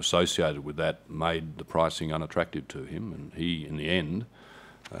premium associated with that made the pricing unattractive to him, and he, in the end,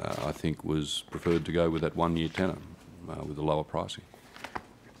 I think was preferred to go with that 1 year tenor with the lower pricing.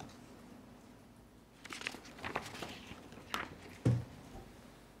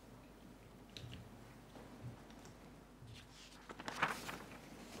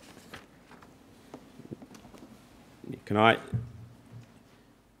 Can I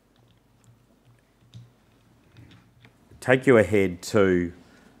take you ahead to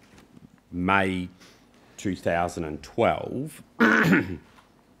May 2012?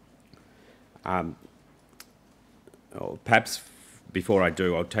 Perhaps before I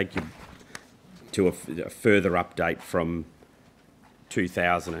do, I'll take you to a further update from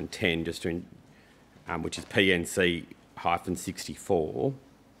 2010, just to, which is PNC-64.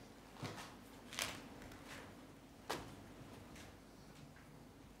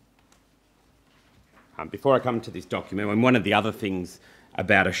 Before I come to this document, and one of the other things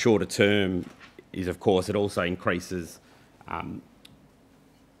about a shorter term is, of course, it also increases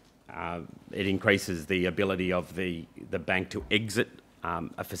the ability of the bank to exit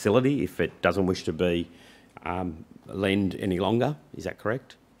a facility if it doesn't wish to be lend any longer. Is that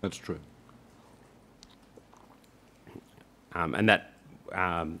correct? That's true. And that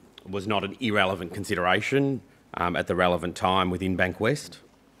was not an irrelevant consideration at the relevant time within BankWest?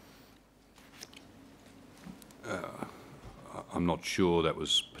 I'm not sure that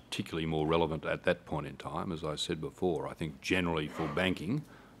was particularly more relevant at that point in time. As I said before, I think generally for banking,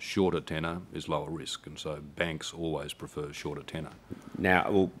 shorter tenor is lower risk, and so banks always prefer shorter tenor. Now,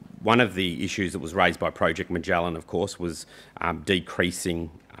 well, one of the issues that was raised by Project Magellan, of course, was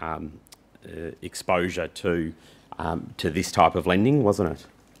decreasing exposure to this type of lending, wasn't it?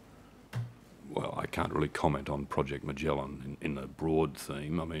 Well, I can't really comment on Project Magellan in the broad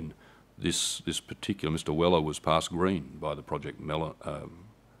theme. I mean, this particular Mr Weller was passed green by the Project Magellan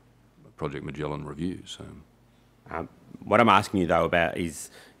review. So, what I'm asking you though about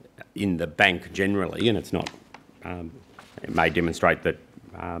is in the bank generally, and it's not. It may demonstrate that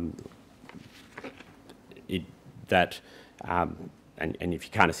and if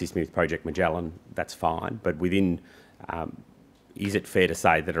you can't assist me with Project Magellan, that's fine. But within, is it fair to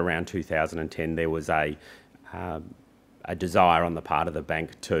say that around 2010 there was a desire on the part of the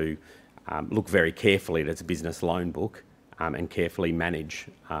bank to look very carefully at its business loan book and carefully manage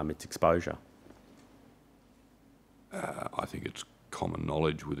its exposure? I think it's common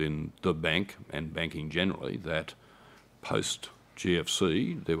knowledge within the bank and banking generally that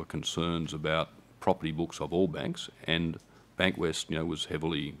post-GFC there were concerns about property books of all banks, and BankWest, was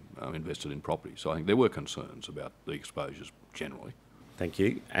heavily invested in property. So I think there were concerns about the exposures generally. Thank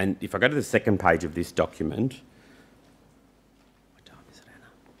you. And if I go to the second page of this document, what time is it,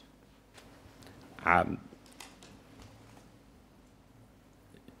 Anna?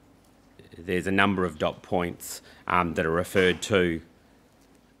 There's a number of dot points that are referred to,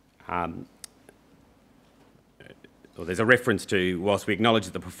 or there's a reference to, whilst we acknowledge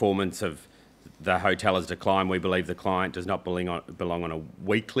that the performance of the hotel has declined, we believe the client does not belong on a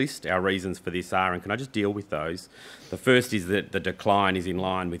weak list. Our reasons for this are, and can I just deal with those? The first is that the decline is in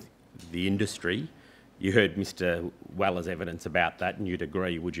line with the industry. You heard Mr. Weller's evidence about that, and you'd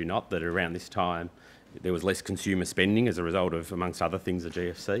agree, would you not, that around this time there was less consumer spending as a result of, amongst other things, the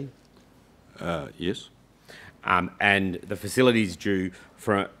GFC? Yes. And the facilities due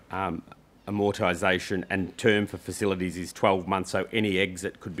for amortisation and term for facilities is 12 months, so any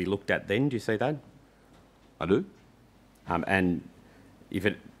exit could be looked at then. Do you see that? I do. And if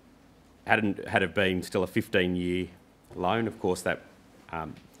it had been still a 15-year loan, of course that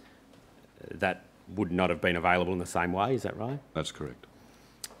that would not have been available in the same way. Is that right? That's correct.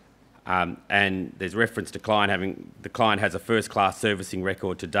 And there's reference to the client has a first-class servicing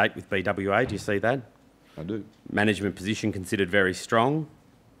record to date with BWA. Do you see that? I do. Management position considered very strong.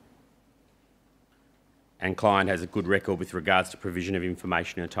 And client has a good record with regards to provision of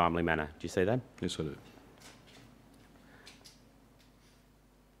information in a timely manner. Do you see that? Yes, I do.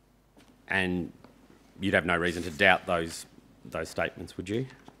 And you'd have no reason to doubt those statements, would you?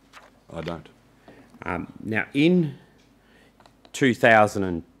 I don't. Now, in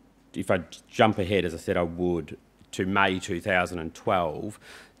 2000, if I jump ahead, as I said I would, to May 2012,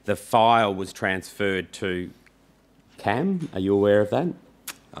 the file was transferred to CAM. Are you aware of that?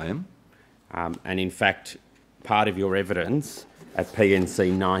 I am. And in fact, part of your evidence at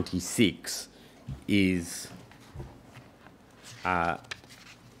PNC 96 is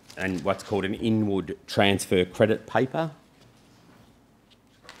and what's called an inward transfer credit paper.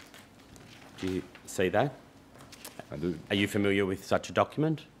 Do you see that? I do. Are you familiar with such a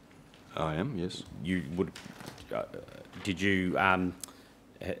document? I am, yes. You would. Did you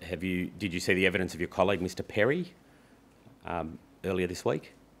see the evidence of your colleague, Mr. Perry, earlier this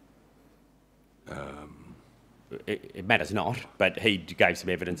week? It matters not, but he gave some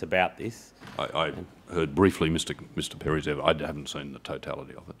evidence about this. I heard briefly Mr. Perry's evidence. I haven't seen the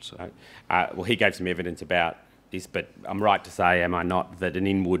totality of it. So. Well, he gave some evidence about this, but I'm right to say, am I not, that an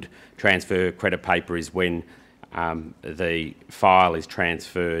inward transfer credit paper is when the file is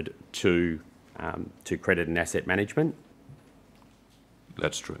transferred to credit and asset management?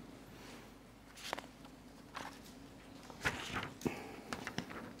 That's true.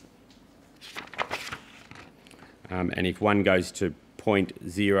 And if one goes to point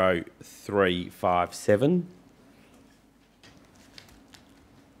 0357,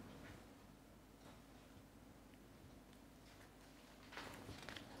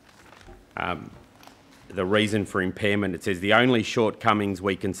 the reason for impairment, it says the only shortcomings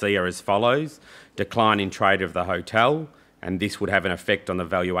we can see are as follows: decline in trade of the hotel, and this would have an effect on the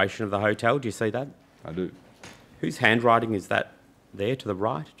valuation of the hotel. Do you see that? I do. Whose handwriting is that there to the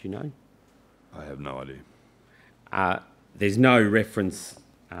right? Do you know? I have no idea. There's no reference.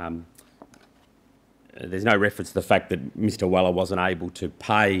 There's no reference to the fact that Mr. Weller wasn't able to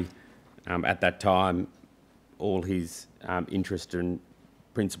pay at that time all his interest and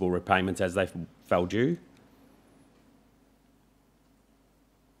principal repayments as they fell due.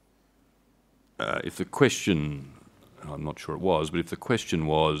 If the question, I'm not sure it was, but if the question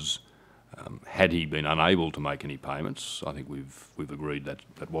was, had he been unable to make any payments, I think we've agreed that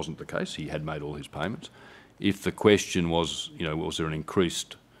that wasn't the case. He had made all his payments. If the question was, was there an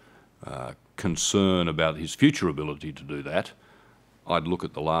increased concern about his future ability to do that, I'd look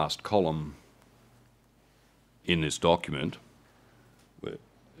at the last column in this document, where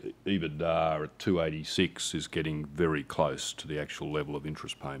EBITDA at 286 is getting very close to the actual level of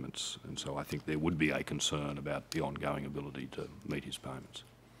interest payments, and so I think there would be a concern about the ongoing ability to meet his payments.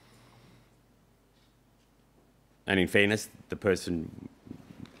 And in fairness, the person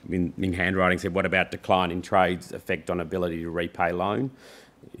in handwriting said, what about decline in trade's effect on ability to repay loan?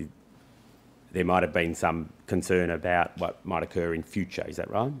 There might have been some concern about what might occur in future, is that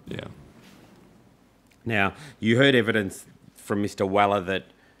right? Yeah. Now, you heard evidence from Mr. Weller that...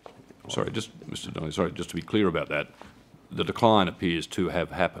 Sorry, just Mr. Donnelly, sorry, just to be clear about that, the decline appears to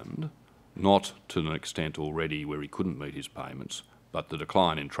have happened not to an extent already where he couldn't meet his payments, but the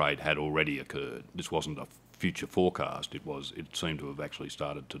decline in trade had already occurred. This wasn't a future forecast, it seemed to have actually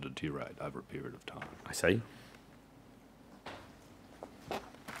started to deteriorate over a period of time. I see.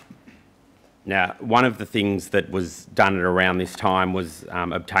 Now, one of the things that was done at around this time was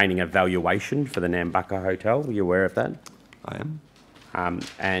obtaining a valuation for the Nambucca Hotel. Were you aware of that? I am.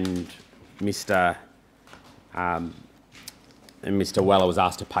 And Mr. Weller was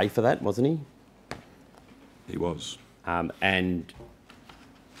asked to pay for that, wasn't he? He was. And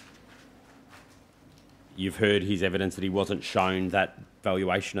you've heard his evidence that he wasn't shown that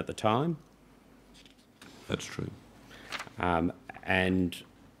valuation at the time? That's true. And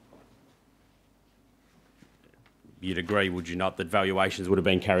you'd agree, would you not, that valuations would have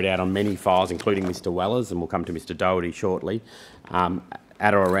been carried out on many files, including Mr. Weller's, and we'll come to Mr. Doherty shortly,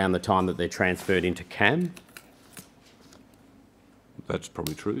 at or around the time that they're transferred into CAM? That's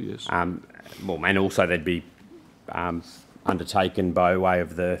probably true, yes. Well, and also they'd be undertaken by way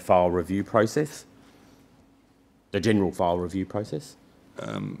of the file review process, the general file review process,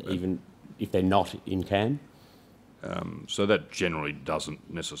 even if they're not in CAM? So that generally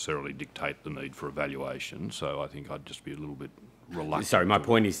doesn't necessarily dictate the need for evaluation, so I think I'd just be a little bit reluctant. Sorry, my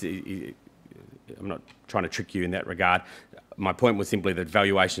point is, I'm not trying to trick you in that regard. My point was simply that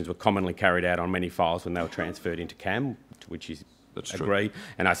valuations were commonly carried out on many files when they were transferred into CAM, to which you agree. True.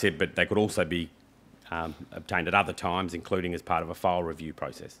 And I said, but they could also be obtained at other times, including as part of a file review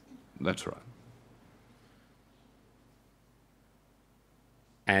process. That's right.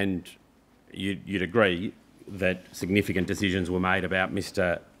 And you'd agree that significant decisions were made about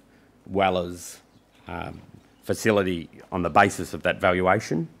Mr. Weller's facility on the basis of that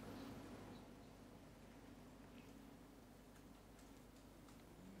valuation?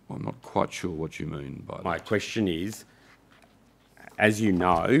 I'm not quite sure what you mean by that. My question is, as you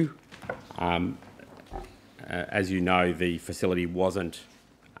know, the facility wasn't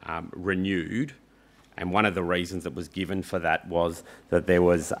renewed, and one of the reasons that was given for that was that there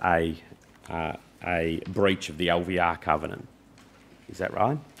was a breach of the LVR covenant. Is that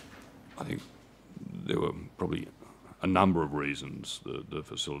right? I think there were probably a number of reasons the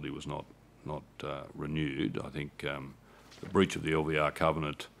facility was not renewed. I think the breach of the LVR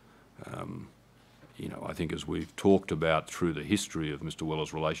covenant, I think as we've talked about through the history of Mr.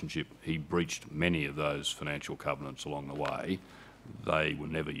 Weller's relationship, he breached many of those financial covenants along the way. They were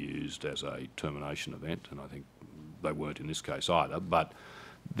never used as a termination event, and I think they weren't in this case either, but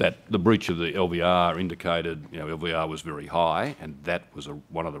that the breach of the LVR indicated, LVR was very high, and that was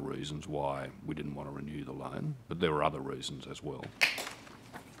one of the reasons why we didn't want to renew the loan, but there were other reasons as well.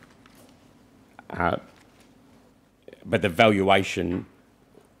 But the valuation,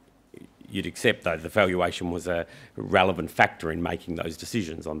 you'd accept though, the valuation was a relevant factor in making those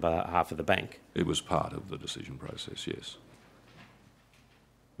decisions on behalf of the bank? It was part of the decision process, yes.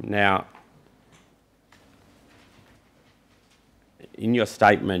 Now, in your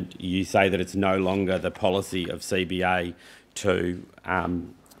statement, you say that it's no longer the policy of CBA to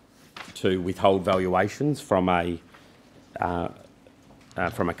withhold valuations from a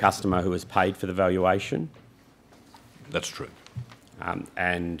customer who has paid for the valuation. That's true.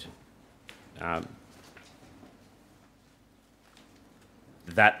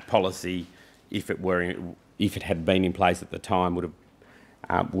 That policy, if it had been in place at the time, would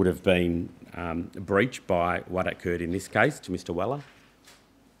have been breached by what occurred in this case to Mr. Weller?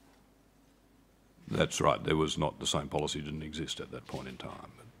 That's right. There was not, the same policy didn't exist at that point in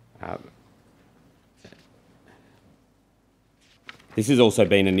time. This has also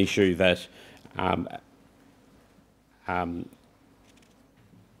been an issue that has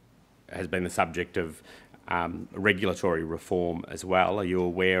been the subject of regulatory reform as well. Are you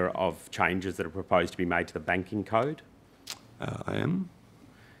aware of changes that are proposed to be made to the banking code? I am.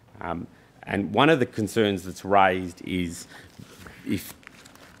 And one of the concerns that's raised is if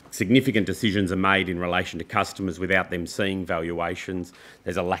significant decisions are made in relation to customers without them seeing valuations,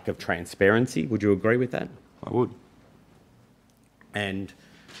 there's a lack of transparency. Would you agree with that? I would. And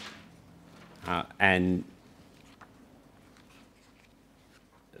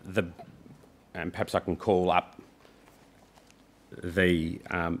perhaps I can call up the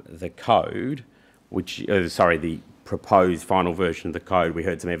code, the proposed final version of the code. We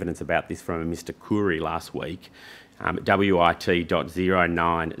heard some evidence about this from Mr. Curry last week.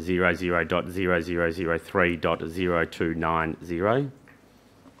 WIT.0900.0003.0290.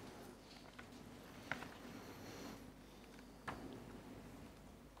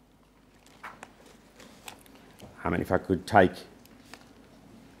 And if I could take,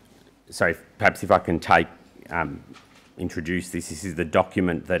 perhaps if I can take introduce this. This is the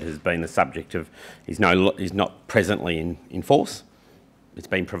document that has been the subject of, is not presently in force. It's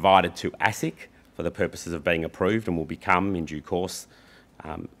been provided to ASIC for the purposes of being approved and will become, in due course,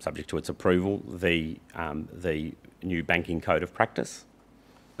 subject to its approval, the new banking code of practice.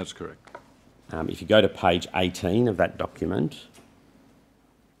 That's correct. If you go to page 18 of that document,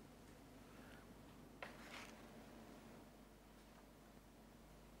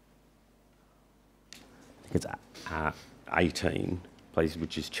 it's 18, please,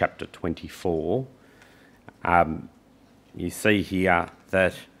 which is chapter 24. You see here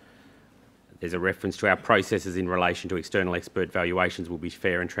that there's a reference to our processes in relation to external expert valuations will be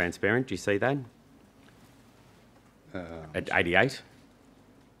fair and transparent. Do you see that? At 88.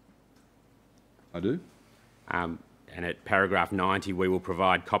 I do. And at paragraph 90, we will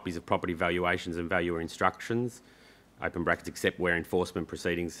provide copies of property valuations and valuer instructions, open brackets, except where enforcement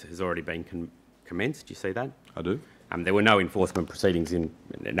proceedings has already been commenced. Do you see that? I do. There were no enforcement proceedings in...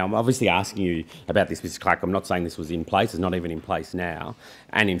 Now, I'm obviously asking you about this, Mr Clark. I'm not saying this was in place. It's not even in place now.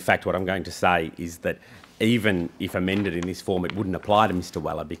 And, in fact, what I'm going to say is that even if amended in this form, it wouldn't apply to Mr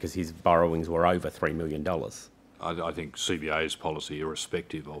Weller because his borrowings were over $3 million. I think CBA's policy,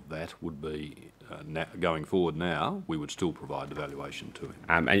 irrespective of that, would be, going forward now, we would still provide the valuation to him.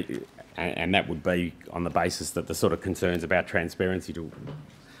 And that would be on the basis that the sort of concerns about transparency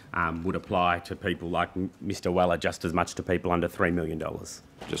would apply to people like Mr Weller just as much to people under $3 million.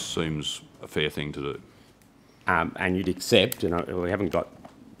 Just seems a fair thing to do. And you'd accept, we haven't got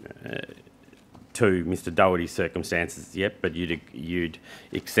to Mr Doherty's circumstances yet, but you'd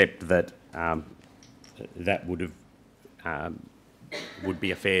accept that that would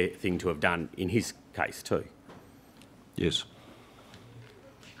be a fair thing to have done in his case too. Yes.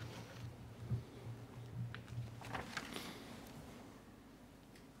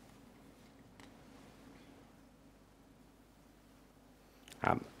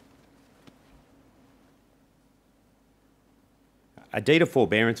 A deed of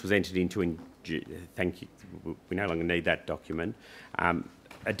forbearance was entered into in... Thank you. We no longer need that document.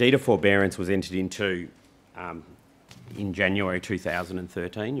 A deed of forbearance was entered into in January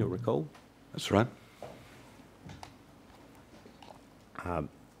 2013, you'll recall. That's right.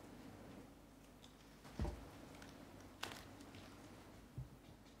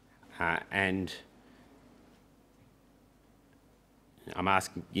 And I'm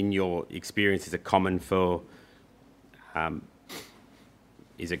asking, in your experience, is it common for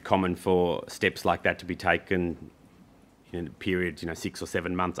steps like that to be taken in a period, 6 or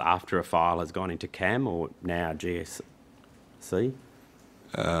 7 months after a file has gone into CAM or now GSC?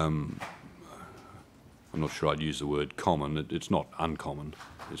 I'm not sure I'd use the word common. It's not uncommon,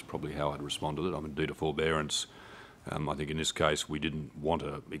 is probably how I'd respond to it. I mean, deed of forbearance, I think in this case we didn't want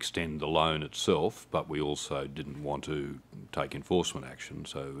to extend the loan itself, but we also didn't want to take enforcement action.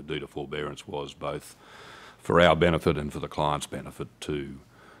 So a deed of forbearance was both for our benefit and for the client's benefit to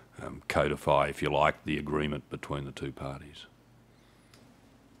codify, if you like, the agreement between the two parties.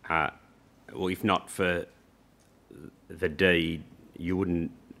 Well, if not for the deed, you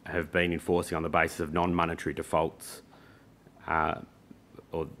wouldn't have been enforcing on the basis of non-monetary defaults,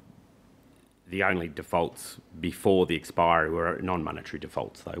 or the only defaults before the expiry were non-monetary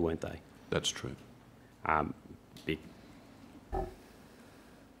defaults, though, weren't they? That's true.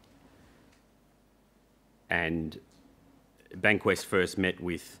 And BankWest first met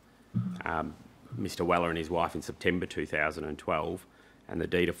with Mr Weller and his wife in September 2012, and the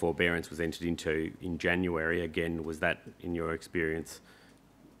deed of forbearance was entered into in January. Again, was that, in your experience,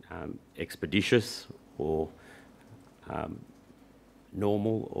 expeditious or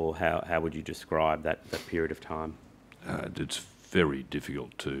normal, or how would you describe that period of time? It's very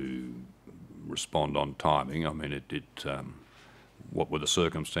difficult to respond on timing. I mean, what were the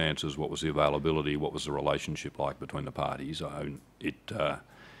circumstances, what was the availability, what was the relationship like between the parties?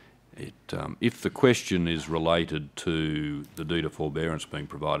 If the question is related to the deed of forbearance being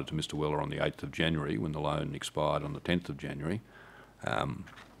provided to Mr Weller on the 8th of January when the loan expired on the 10th of January,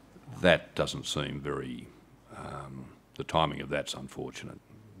 that doesn't seem very... the timing of that's unfortunate.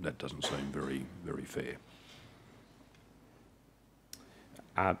 That doesn't seem very, very fair.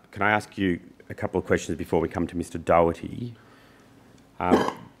 Can I ask you a couple of questions before we come to Mr Doherty?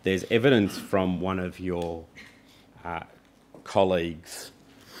 There's evidence from one of your colleagues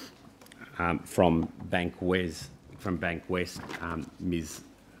from BankWest, Ms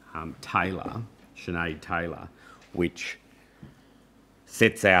Taylor, Sinead Taylor, which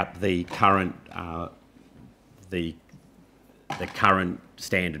sets out the current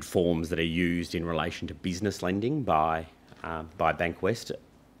standard forms that are used in relation to business lending by BankWest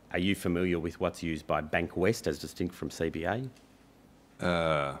Are you familiar with what's used by BankWest as distinct from CBA?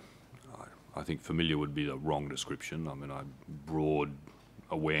 I think familiar would be the wrong description. I mean, broad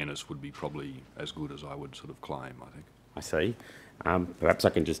awareness would be probably as good as I would sort of claim, I think. I see. Perhaps I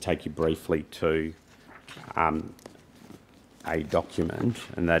can just take you briefly to a document,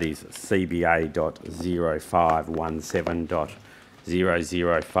 and that is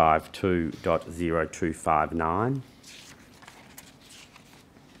CBA.0517.0052.0259.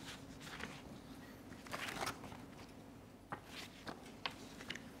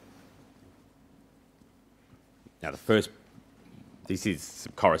 Now, this is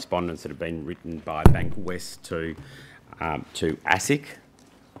some correspondence that have been written by BankWest to ASIC.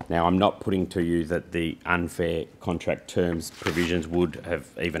 Now, I'm not putting to you that the unfair contract terms provisions would have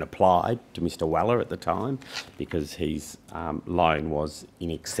even applied to Mr. Weller at the time, because his loan was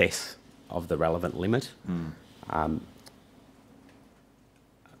in excess of the relevant limit. But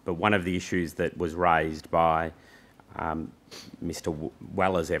one of the issues that was raised by Mr.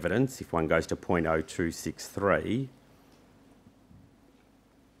 Weller's evidence, if one goes to point 0263,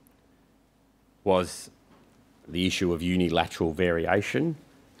 was the issue of unilateral variation,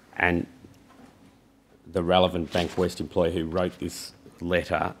 and the relevant BankWest employee who wrote this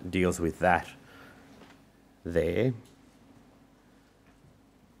letter deals with that there.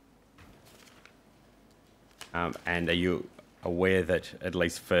 And are you aware that at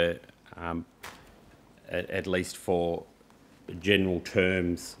least for general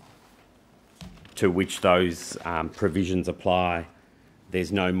terms to which those provisions apply,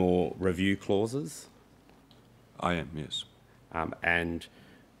 there's no more review clauses? I am, yes. And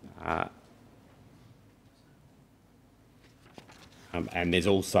there's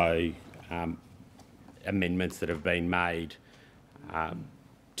also amendments that have been made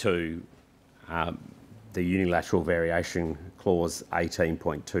to the unilateral variation clause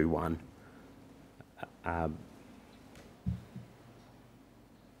 18.21.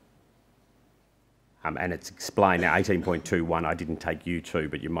 And it's explained now, 18.21 I didn't take you to,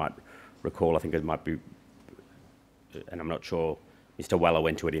 but you might recall, I think it might be, and I'm not sure Mr. Weller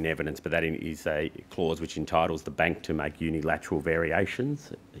went to it in evidence, but that is a clause which entitles the bank to make unilateral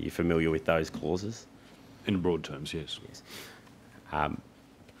variations. Are you familiar with those clauses? In broad terms, yes. Yes.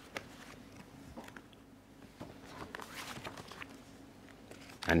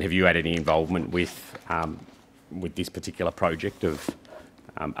 And have you had any involvement with this particular project of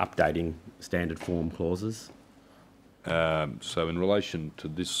updating standard form clauses? So in relation to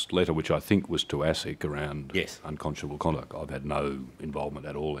this letter, which I think was to ASIC around yes. unconscionable conduct, I've had no involvement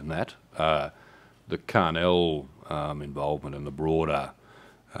at all in that. The Carnell involvement and the broader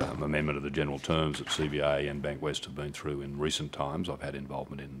amendment of the general terms that CBA and BankWest have been through in recent times, I've had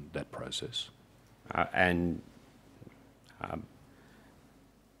involvement in that process. And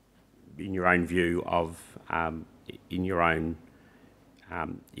in your own view of, in your own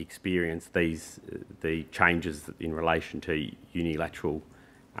experience, the changes in relation to unilateral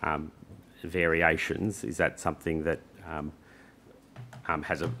variations, is that something that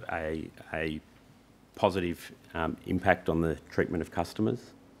has a positive impact on the treatment of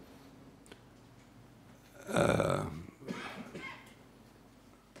customers?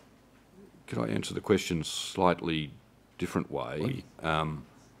 Could I answer the question slightly different way?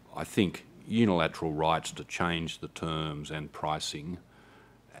 I think unilateral rights to change the terms and pricing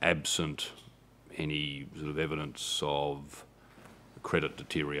absent any sort of evidence of credit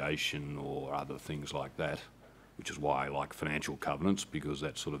deterioration or other things like that, which is why I like financial covenants, because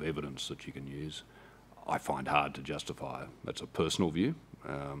that's sort of evidence that you can use, I find hard to justify. That's a personal view.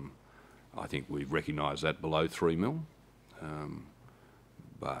 I think we've recognised that below 3 mil,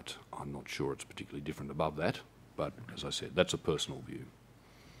 but I'm not sure it's particularly different above that. But as I said, that's a personal view.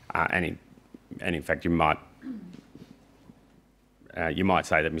 And in fact, you might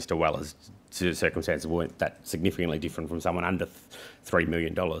say that Mr. Weller's circumstances weren't that significantly different from someone under $3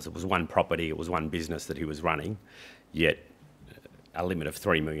 million. It was one property, it was one business that he was running, yet a limit of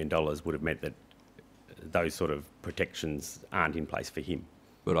 $3 million would have meant that those sort of protections aren't in place for him.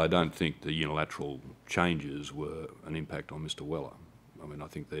 But I don't think the unilateral changes were an impact on Mr. Weller. I mean, I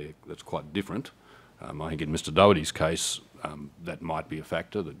think that's quite different. I think in Mr. Doherty's case, that might be a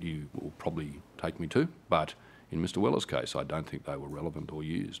factor that you will probably take me to, but in Mr. Weller's case, I don't think they were relevant or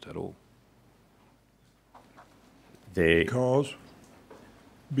used at all. Because?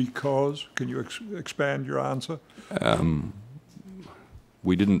 Can you expand your answer?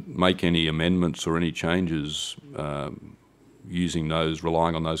 We didn't make any amendments or any changes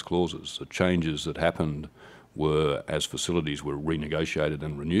relying on those clauses. The changes that happened were as facilities were renegotiated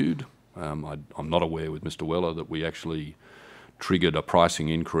and renewed. I'm not aware with Mr. Weller that we actually triggered a pricing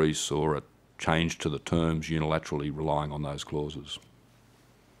increase or a change to the terms unilaterally relying on those clauses.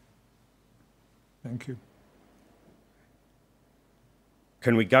 Thank you.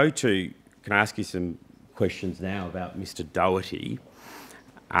 Can I ask you some questions now about Mr. Doherty?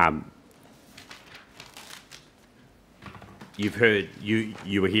 You've heard,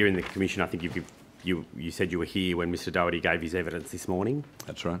 you were here in the Commission, I think you said you were here when Mr. Doherty gave his evidence this morning.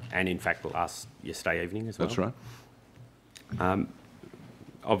 That's right. And in fact yesterday evening as well. That's right.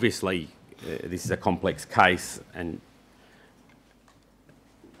 Obviously, this is a complex case, and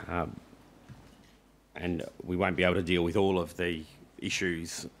we won't be able to deal with all of the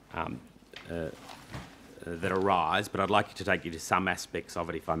issues that arise, but I'd like to take you to some aspects of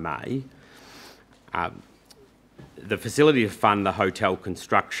it, if I may. The facility to fund the hotel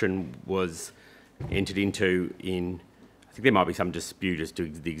construction was entered into in, I think there might be some dispute as to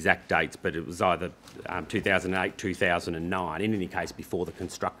the exact dates, but it was either 2008, 2009, in any case before the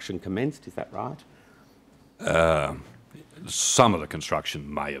construction commenced, is that right? Some of the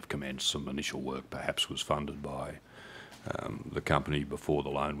construction may have commenced. Some initial work perhaps was funded by the company before the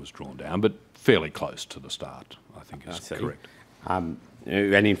loan was drawn down, but fairly close to the start, I think is correct.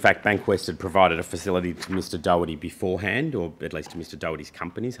 And in fact, BankWest had provided a facility to Mr. Doherty beforehand, or at least to Mr. Doherty's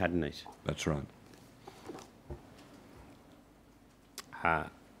companies, hadn't it? That's right.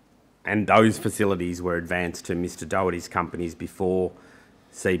 And those facilities were advanced to Mr. Doherty's companies before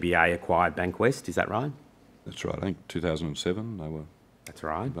CBA acquired BankWest, is that right? That's right. I think 2007 they were. That's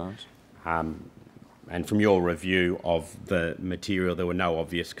right. Advanced. And from your review of the material, there were no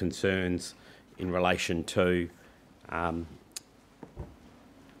obvious concerns in relation to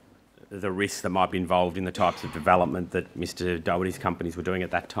the risks that might be involved in the types of development that Mr. Doherty's companies were doing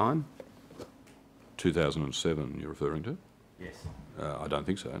at that time? 2007 you're referring to? Yes. I don't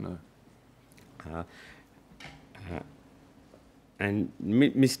think so, no. And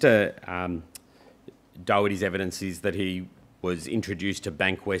Mr. Doherty's evidence is that he was introduced to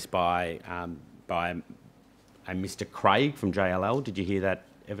BankWest by a Mr. Craig from JLL. Did you hear that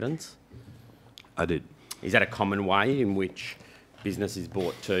evidence? I did. Is that a common way in which business is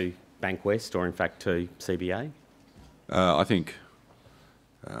brought to BankWest or in fact to CBA? I think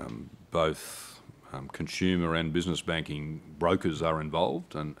both consumer and business banking brokers are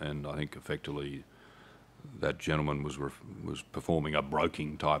involved, and I think effectively that gentleman was performing a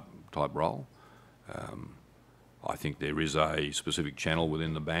broking type role. I think there is a specific channel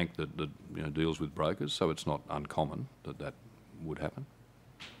within the bank that deals with brokers, so it's not uncommon that would happen.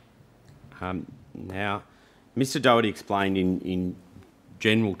 Now, Mr. Doherty explained in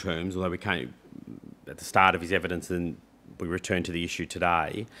general terms, although we came at the start of his evidence and we return to the issue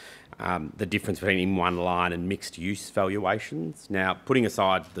today, the difference between in-one line and mixed-use valuations. Now, putting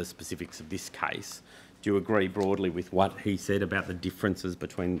aside the specifics of this case, do you agree broadly with what he said about the differences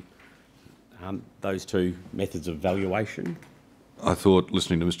between those two methods of valuation? I thought,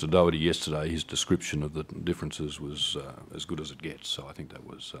 listening to Mr. Doherty yesterday, his description of the differences was as good as it gets, so I think that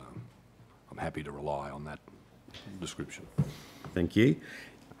was... I'm happy to rely on that description. Thank you.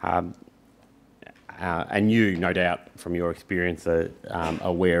 And you, no doubt, from your experience, are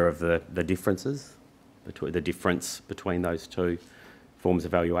aware of the differences, the difference between those two forms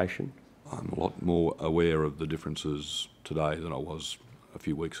of valuation? I'm a lot more aware of the differences today than I was a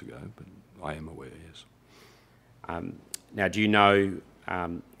few weeks ago, but I am aware, yes. Now, do you know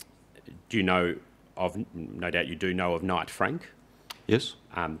of, no doubt you do know of Knight Frank? Yes.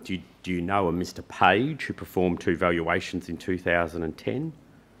 Do you know a Mr. Page who performed two valuations in 2010?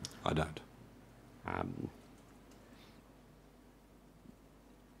 I don't.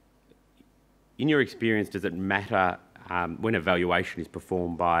 In your experience, does it matter when a valuation is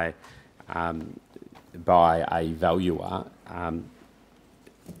performed by a valuer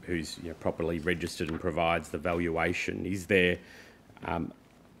who's properly registered and provides the valuation? Is there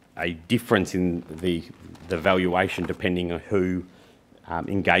a difference in the valuation depending on who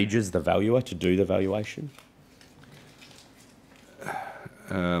engages the valuer to do the valuation?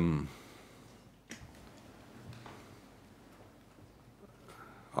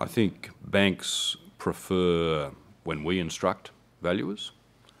 I think banks prefer when we instruct valuers.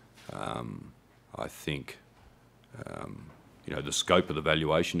 I think the scope of the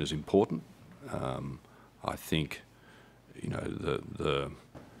valuation is important. I think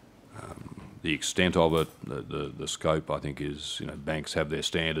the extent of it, the scope, I think is, banks have their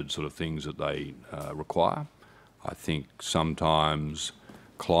standard sort of things that they require. I think sometimes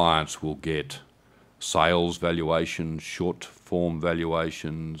clients will get sales valuations, short form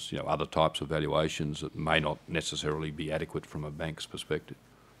valuations, other types of valuations that may not necessarily be adequate from a bank's perspective.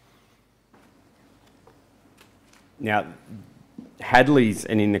 Now, Hadley's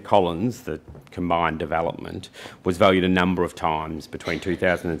and in the Collins, the combined development, was valued a number of times between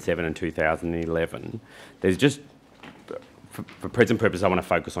 2007 and 2011. There's just, for present purpose, I want to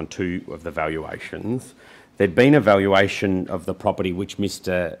focus on two of the valuations. There'd been a valuation of the property which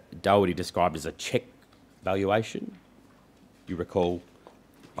Mr Doherty described as a check valuation. You recall?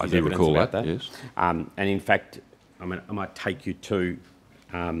 I do recall that, yes. And in fact, I might take you to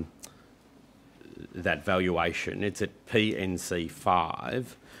that valuation. It's at PNC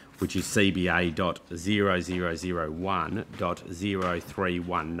 5, which is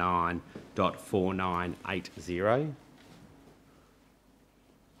CBA.0001.0319.4980.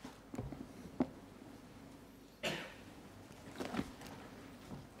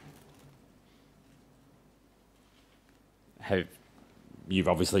 You've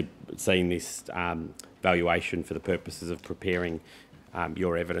obviously seen this valuation for the purposes of preparing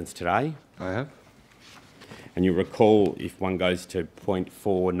your evidence today. I have. And you recall, if one goes to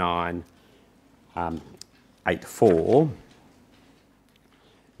 0.4984,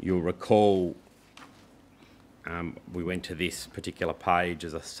 you'll recall we went to this particular page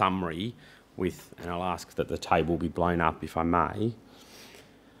as a summary with, and I'll ask that the table be blown up if I may.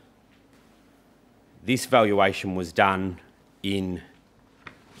 This valuation was done in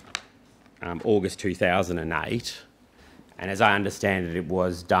August 2008, and as I understand it, it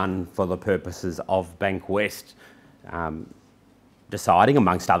was done for the purposes of BankWest deciding,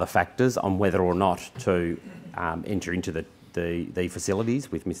 amongst other factors, on whether or not to enter into the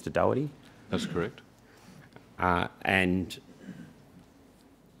facilities with Mr Doherty. That's correct. And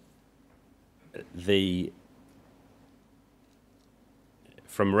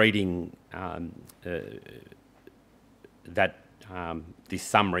from reading this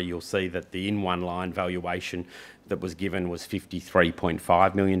summary, you'll see that the in one line valuation that was given was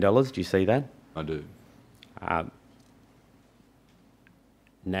 $53.5 million. Do you see that? I do.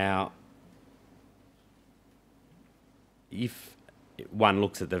 Now, if one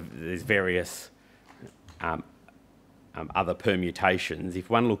looks at there's various other permutations, if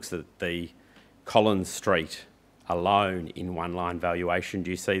one looks at the Collins Street alone in one line valuation,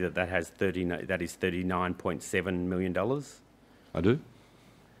 do you see that that is $39.7 million? I do.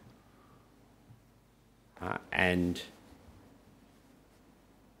 And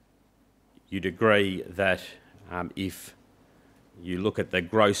you'd agree that if you look at the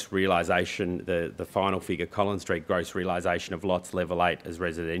gross realisation, the final figure, Collins Street gross realisation of lots level 8 as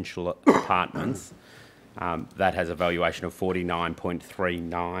residential apartments, that has a valuation of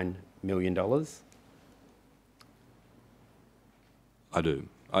 $49.39 million? I do.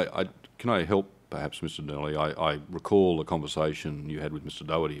 Can I help, perhaps, Mr Donnelly? I recall the conversation you had with Mr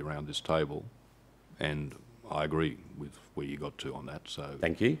Doherty around this table, and I agree with where you got to on that. So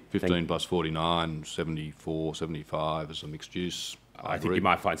thank you. 15 plus 49, 74, 75 as a mixed use. I think you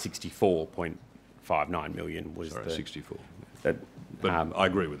might find 64.59 million was Sorry, 64. That, but I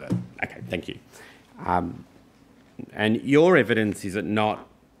agree with that. Okay, thank you. And your evidence, is it not,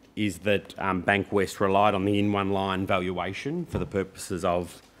 is that BankWest relied on the in one line valuation for the purposes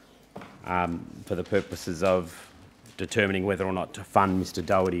of determining whether or not to fund Mr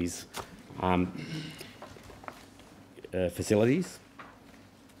Doherty's facilities?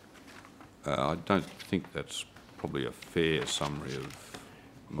 I don't think that's probably a fair summary of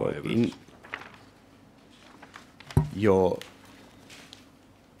my evidence.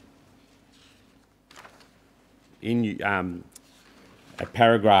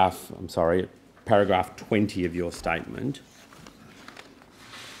 Paragraph 20 of your statement,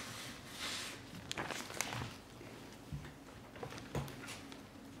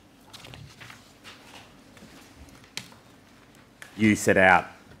 you set out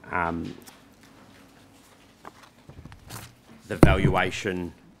the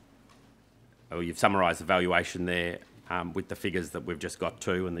valuation, or you've summarised the valuation there with the figures that we've just got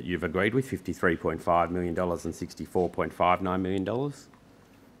to and that you've agreed with, $53.5 million and $64.59 million.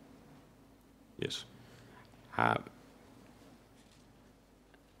 Yes.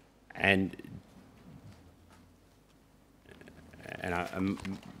 And I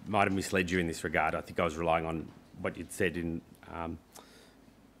might have misled you in this regard. I think I was relying on what you'd said in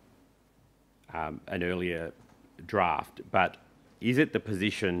an earlier draft. But is it the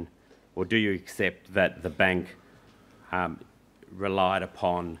position, or do you accept that the bank relied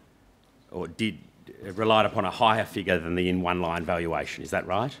upon a higher figure than the in one line valuation? Is that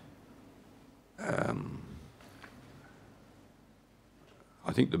right?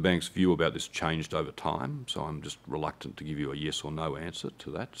 I think the bank's view about this changed over time, so I'm just reluctant to give you a yes or no answer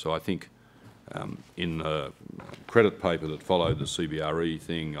to that. So I think in the credit paper that followed the CBRE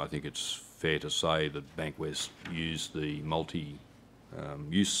thing, I think it's fair to say that BankWest used the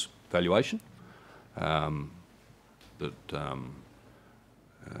use valuation that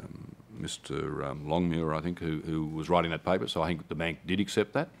Mr Longmuir, I think, who was writing that paper, so I think the bank did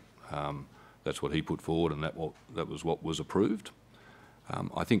accept that. That's what he put forward, and that was what was approved.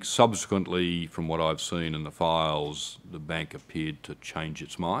 I think subsequently, from what I've seen in the files, the bank appeared to change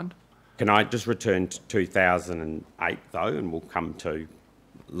its mind. Can I just return to 2008 though, and we'll come to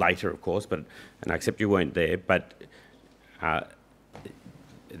later, of course, and I accept you weren't there, but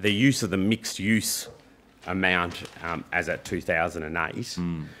the use of the mixed use amount as at 2008,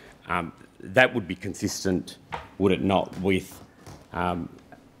 that would be consistent, would it not, with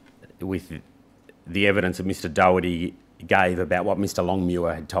the evidence that Mr Doherty gave about what Mr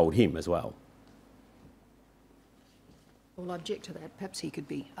Longmuir had told him as well? Well, I object to that. Perhaps he could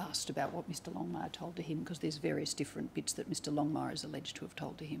be asked about what Mr Longmuir told to him, because there's various different bits that Mr Longmuir is alleged to have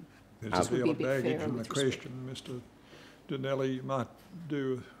told to him. There's a deal of baggage in the question. Mr Donnelly might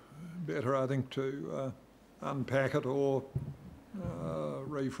do better, I think, to unpack it or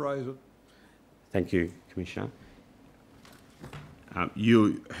rephrase it. Thank you, Commissioner.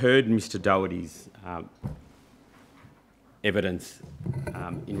 You heard Mr Doherty's evidence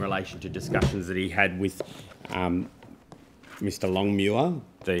in relation to discussions that he had with Mr Longmuir,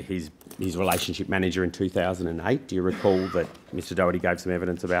 his relationship manager in 2008. Do you recall that Mr Doherty gave some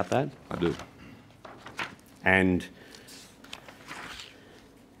evidence about that? I do. And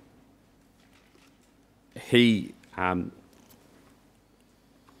he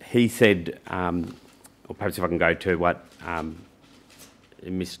said, or perhaps if I can go to what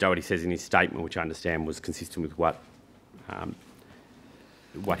Mr Doherty says in his statement, which I understand was consistent with what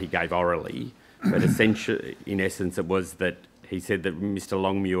he gave orally, but essentially, in essence, it was that he said that Mr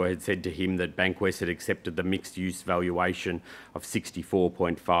Longmuir had said to him that BankWest had accepted the mixed-use valuation of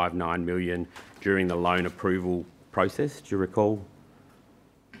 $64.59 million during the loan approval process. Do you recall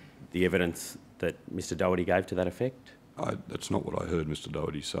the evidence that Mr Doherty gave to that effect? That's not what I heard Mr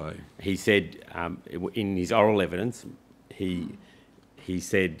Doherty say. He said, in his oral evidence, he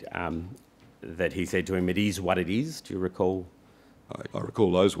said that he said to him, "It is what it is." Do you recall? I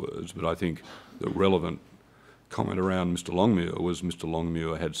recall those words, but I think the relevant comment around Mr Longmuir was Mr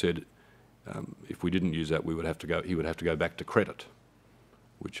Longmuir had said if we didn't use that, he would have to go back to credit,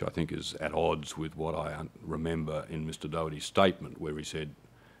 which I think is at odds with what I remember in Mr Doherty's statement, where he said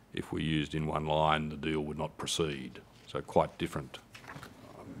if we used in one line, the deal would not proceed. So quite different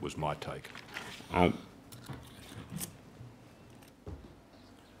was my take.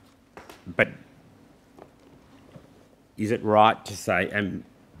 But is it right to say, am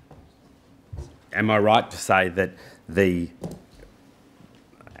I right to say that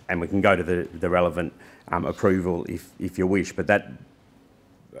and we can go to the relevant approval if you wish, but that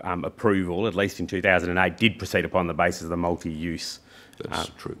approval, at least in 2008, did proceed upon the basis of the multi-use?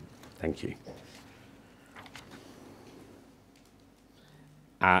 That's true. Thank you.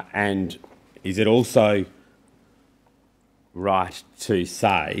 And is it also right to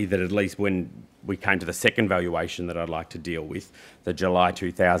say that at least when we came to the second valuation that I'd like to deal with, the July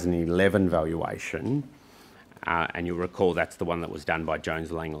 2011 valuation, and you'll recall that's the one that was done by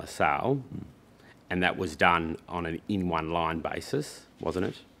Jones Lang LaSalle, and that was done on an in-one-line basis, wasn't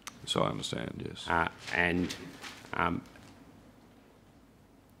it? So I understand, yes.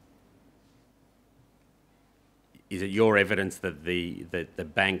 Is it your evidence that the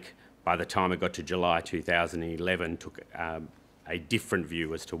bank, by the time it got to July 2011, took a different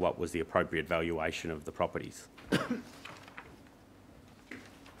view as to what was the appropriate valuation of the properties?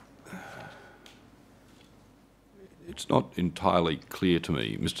 It's not entirely clear to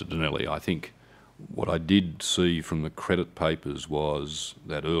me, Mr Donnelly. I think what I did see from the credit papers was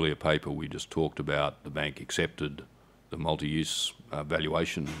that earlier paper we just talked about, the bank accepted the multi-use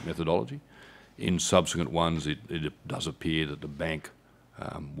valuation methodology. In subsequent ones, it does appear that the bank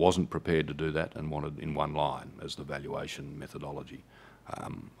wasn't prepared to do that and wanted in one line as the valuation methodology.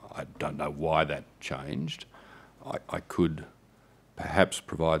 I don't know why that changed. I could perhaps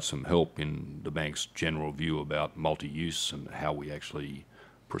provide some help in the bank's general view about multi-use and how we actually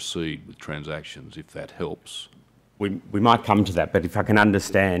proceed with transactions, if that helps. We might come to that, but if I can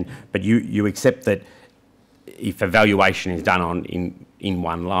understand, but you accept that if a valuation is done in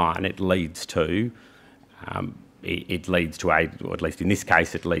one line, it leads to or at least in this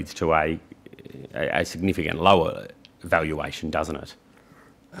case, it leads to a significant lower valuation, doesn't it?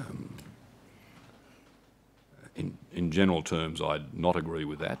 In general terms, I'd not agree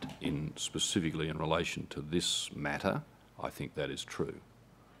with that. Specifically in relation to this matter, I think that is true.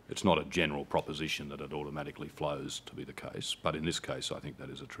 It's not a general proposition that it automatically flows to be the case, but in this case, I think that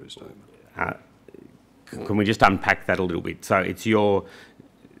is a true statement. can we just unpack that a little bit? So it's your...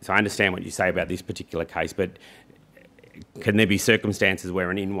 So I understand what you say about this particular case, but can there be circumstances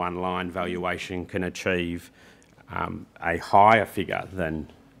where an in-one-line valuation can achieve a higher figure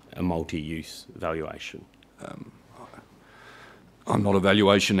than a multi-use valuation? I'm not a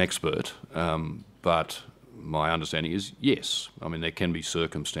valuation expert, but my understanding is yes. I mean, there can be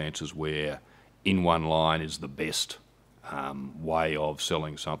circumstances where in one line is the best way of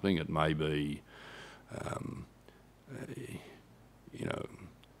selling something. It may be, you know,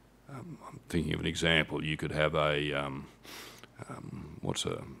 I'm thinking of an example. You could have a what's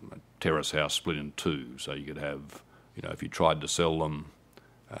a terrace house split in two. So you could have, you know, if you tried to sell them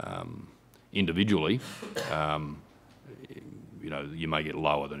individually, you know, you may get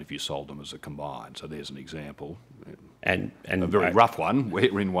lower than if you sold them as a combined. So there's an example. And a very rough one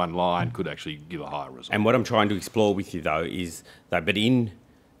where in one line could actually give a higher result. And what I'm trying to explore with you though is that,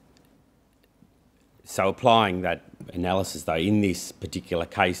 so applying that analysis though, in this particular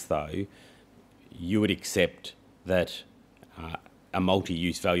case though, you would accept that a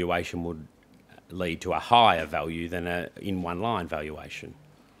multi-use valuation would lead to a higher value than a in one line valuation?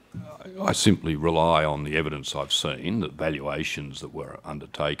 I simply rely on the evidence I've seen, that valuations that were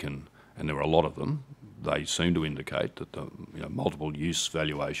undertaken, and there were a lot of them, they seem to indicate that the multiple use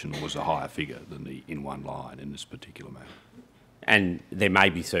valuation was a higher figure than the in one line in this particular matter. And there may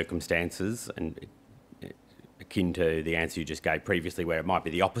be circumstances, and akin to the answer you just gave previously, where it might be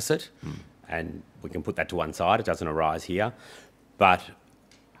the opposite, and we can put that to one side, it doesn't arise here. But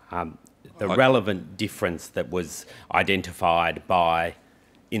the relevant difference that was identified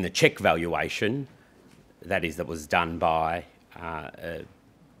in the check valuation, that was done by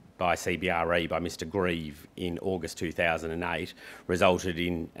CBRE, by Mr Grieve in August 2008, resulted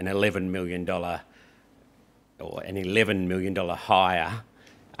in an $11 million higher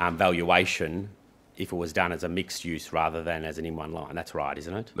valuation if it was done as a mixed use rather than as an in one line. That's right,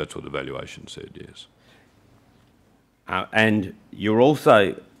 isn't it? That's what the valuation said, yes. And you're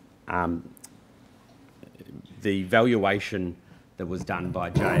also, the valuation that was done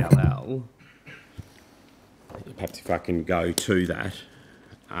by JLL, perhaps if I can go to that,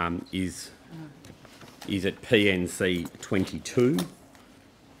 is at PNC 22.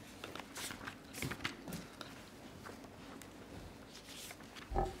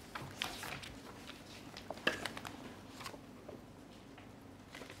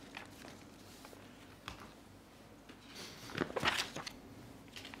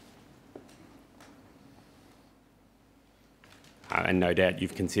 And no doubt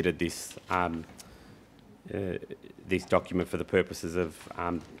you've considered this this document for the purposes of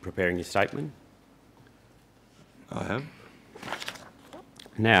preparing your statement? I have.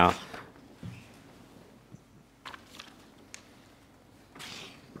 Now,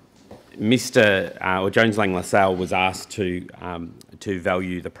 Jones Lang LaSalle was asked to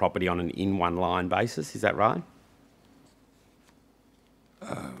value the property on an in one line basis. Is that right?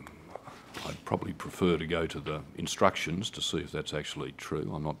 I'd probably prefer to go to the instructions to see if that's actually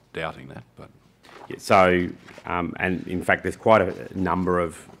true. I'm not doubting that, but... Yeah, so, and in fact there's quite a number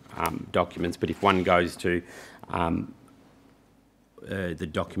of documents, but if one goes to the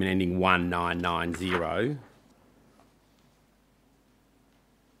document ending 1990,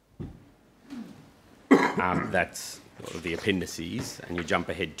 that's the appendices, and you jump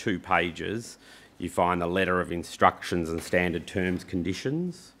ahead 2 pages, you find the letter of instructions and standard terms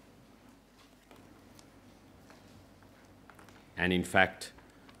conditions. And in fact,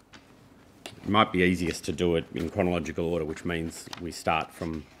 it might be easiest to do it in chronological order, which means we start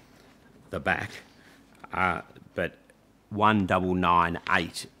from the back. But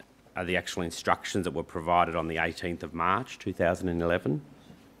 1998 are the actual instructions that were provided on the 18th of March 2011.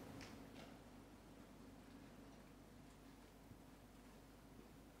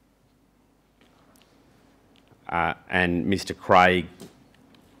 And Mr Craig,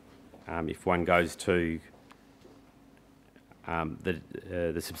 if one goes to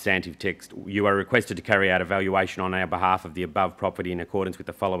the substantive text, you are requested to carry out a valuation on our behalf of the above property in accordance with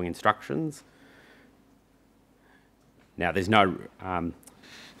the following instructions. Now, there's no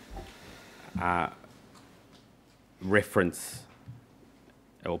reference,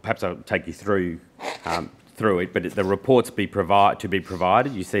 or perhaps I'll take you through it, but the reports to be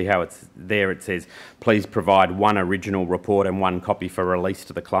provided, you see how it's there, it says, please provide 1 original report and 1 copy for release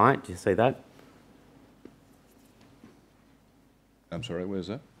to the client. Do you see that? I'm sorry, where's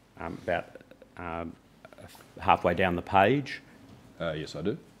that? About halfway down the page. Yes, I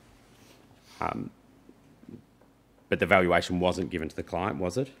do. But the valuation wasn't given to the client,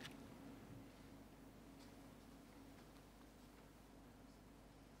 was it?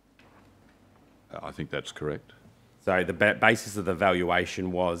 I think that's correct. So the basis of the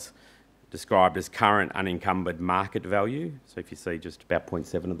valuation was described as current unencumbered market value. So if you see just about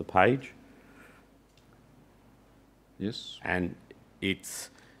 0.7 of the page. Yes. And it's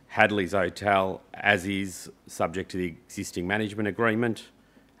Hadley's Hotel as is, subject to the existing management agreement,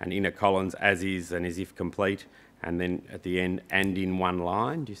 and Inner Collins as is and as if complete, and then at the end, and in one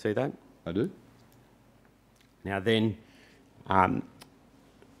line. Do you see that? I do. Now then, I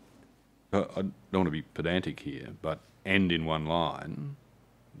don't want to be pedantic here, but and in one line,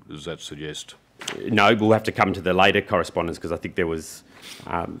 does that suggest? No, we'll have to come to the later correspondence because I think there was,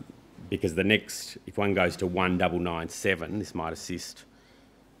 because the next, if one goes to 1997, this might assist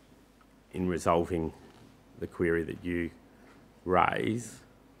in resolving the query that you raise.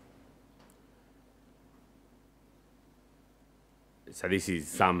 So this is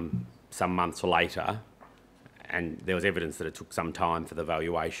some months later, and there was evidence that it took some time for the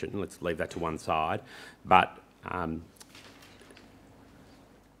valuation. Let's leave that to one side. But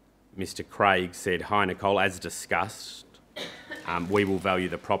Mr Craig said, "Hi Nicole, as discussed, we will value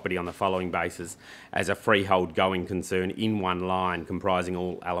the property on the following basis: as a freehold going concern in one line comprising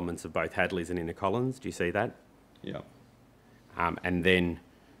all elements of both Hadley's and Inner Collins." Do you see that? Yeah. And then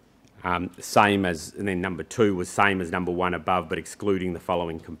same as, and then number 2 was same as number 1 above, but excluding the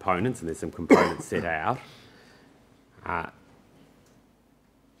following components, and there's some components set out.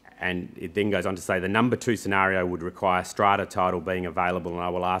 And it then goes on to say the number 2 scenario would require strata title being available, and I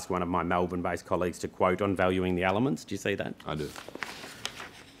will ask one of my Melbourne-based colleagues to quote on valuing the elements. Do you see that? I do.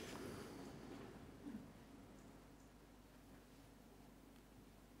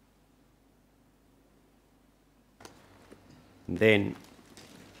 And then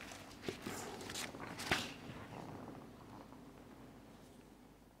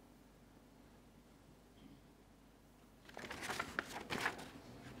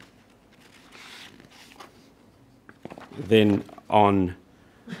on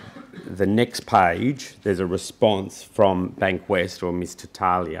the next page, there's a response from BankWest, or Ms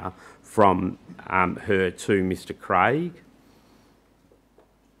Tatalia, from her to Mr Craig.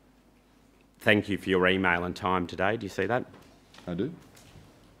 Thank you for your email and time today. Do you see that? I do.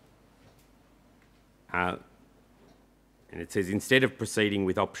 And it says, instead of proceeding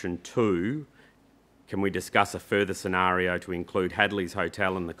with option 2, can we discuss a further scenario to include Hadley's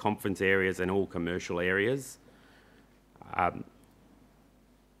Hotel and the conference areas and all commercial areas?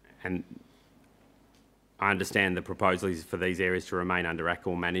 And I understand the proposal is for these areas to remain under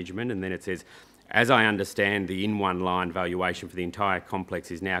ACOR management. And then it says, as I understand the in one line valuation for the entire complex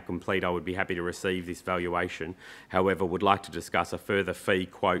is now complete, I would be happy to receive this valuation. However, would like to discuss a further fee,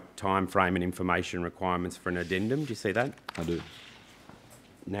 quote, time frame and information requirements for an addendum. Do you see that? I do.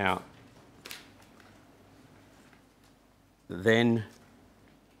 Now, then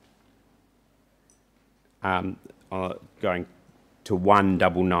going to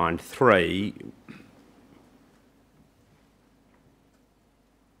 1993,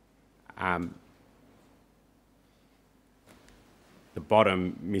 the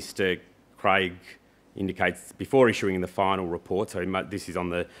bottom, Mr Craig indicates before issuing the final report, so this is on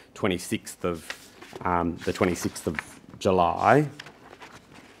the 26th of July,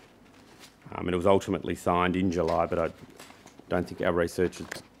 and it was ultimately signed in July, but I don't think our research has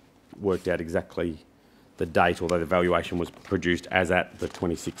worked out exactly the date, although the valuation was produced as at the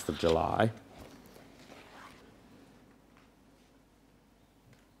 26th of July.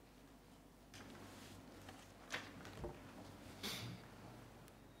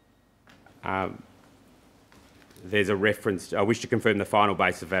 There's a reference, I wish to confirm the final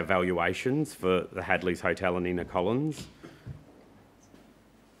base of our valuations for the Hadley's Hotel and Inner Collins.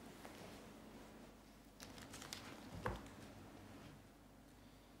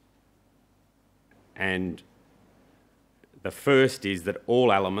 And the first is that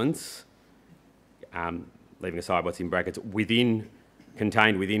all elements, leaving aside what's in brackets,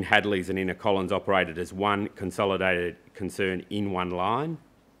 contained within Hadley's and Inner Collins operated as one consolidated concern in one line.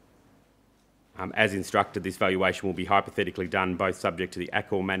 As instructed, this valuation will be hypothetically done both subject to the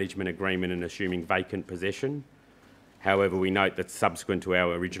ACOR management agreement and assuming vacant possession. However, we note that subsequent to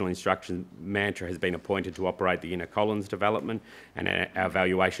our original instruction, Mantra has been appointed to operate the Inner Collins development, and our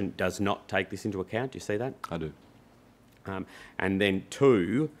valuation does not take this into account. Do you see that? I do. And then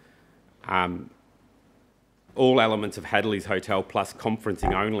 2, all elements of Hadley's Hotel plus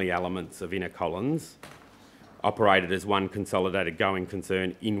conferencing only elements of Inner Collins operated as one consolidated going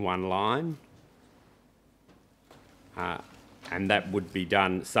concern in one line. And that would be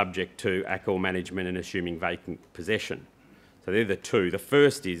done subject to ACOR management and assuming vacant possession. So they're the 2. The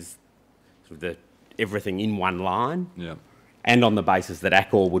first is sort of everything in one line. Yeah. and on the basis that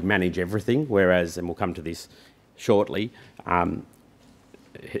Accor would manage everything, whereas, and we'll come to this shortly,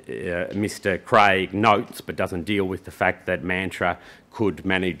 Mr Craig notes but doesn't deal with the fact that Mantra could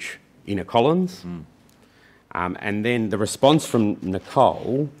manage Inner Collins. And then the response from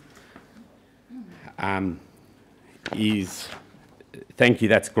Nicole is, thank you,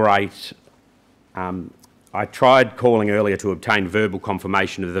 that's great. I tried calling earlier to obtain verbal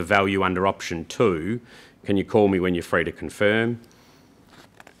confirmation of the value under option 2. Can you call me when you're free to confirm?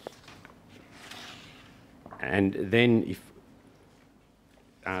 And then if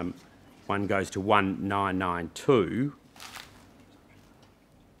one goes to 1992,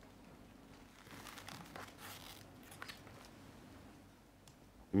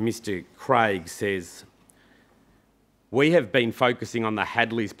 Mr Craig says, we have been focusing on the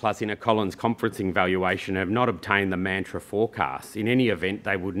Hadleys plus Inner Collins conferencing valuation and have not obtained the Mantra forecasts. In any event,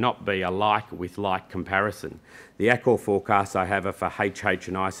 they would not be a like with like comparison. The Accor forecasts I have are for HH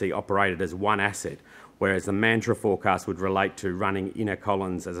and IC operated as one asset, whereas the Mantra forecast would relate to running Inner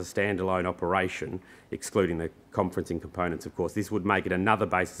Collins as a standalone operation, excluding the conferencing components, of course. This would make it another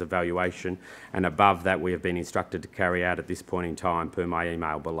basis of valuation, and above that we have been instructed to carry out at this point in time per my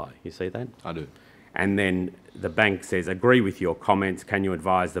email below. You see that? I do. And then the bank says, agree with your comments, can you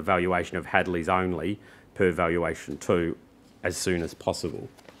advise the valuation of Hadleys only per valuation 2 as soon as possible?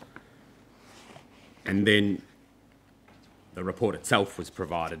 And then the report itself was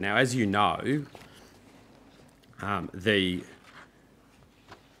provided. Now, as you know, the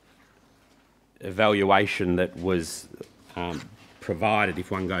evaluation that was provided,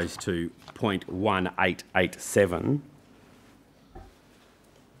 if one goes to point 1887,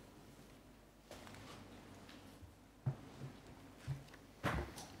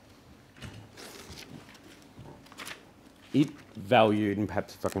 it valued, and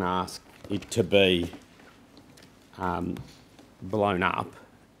perhaps if I can ask it to be blown up,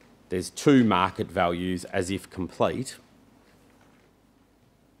 there's 2 market values as if complete.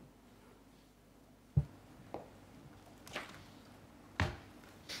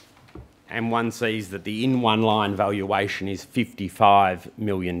 And one sees that the in one line valuation is $55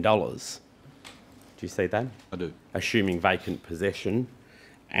 million. Do you see that? I do. Assuming vacant possession,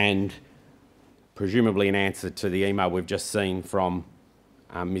 and presumably in answer to the email we've just seen from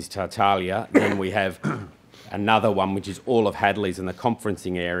Ms Tartaglia, then we have another one which is all of Hadley's and the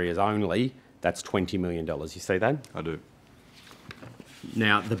conferencing areas only. That's $20 million. You see that? I do.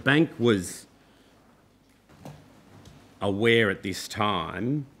 Now, the bank was aware at this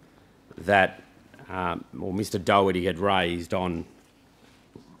time that, Mr Doherty had raised on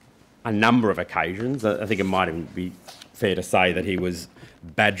a number of occasions, I think it might even be fair to say that he was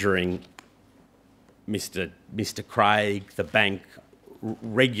badgering Mr Craig, the bank,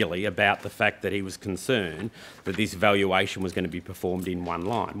 regularly about the fact that he was concerned that this valuation was going to be performed in one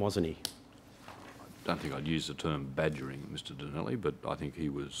line, wasn't he? I don't think I'd use the term badgering Mr Donnelly, but I think he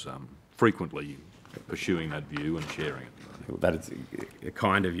was frequently pursuing that view and sharing it. Well, that is a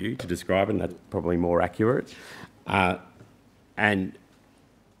kind of you to describe it, and that's probably more accurate. And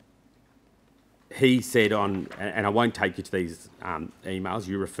he said on, and I won't take you to these emails,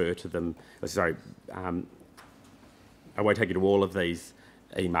 you refer to them, I won't take you to all of these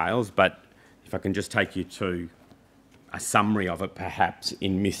emails, but if I can just take you to a summary of it perhaps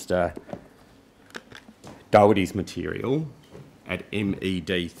in Mr Doherty's material at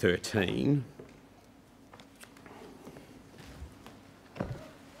MED 13.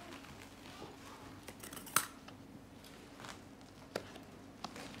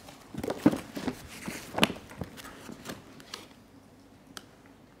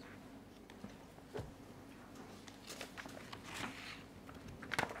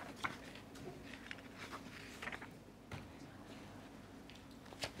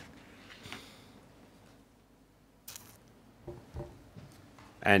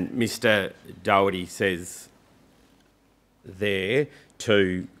 And Mr Doherty says there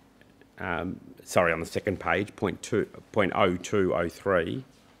to, on the second page, point 0203,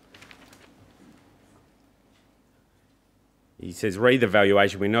 he says, read the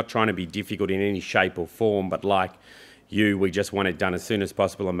valuation. We're not trying to be difficult in any shape or form, but like you, we just want it done as soon as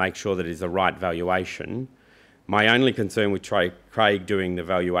possible and make sure that it is the right valuation. My only concern with Craig doing the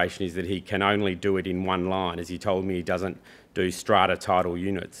valuation is that he can only do it in one line. As he told me, he doesn't do strata title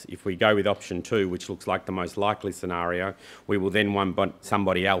units. If we go with option 2, which looks like the most likely scenario, we will then want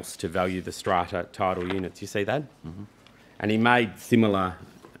somebody else to value the strata title units. You see that? Mm-hmm. And he made similar,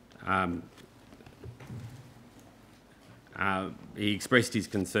 he expressed his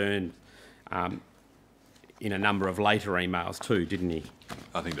concern in a number of later emails too, didn't he?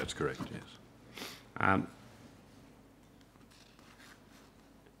 I think that's correct, yes.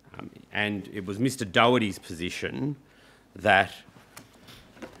 and it was Mr Doherty's position that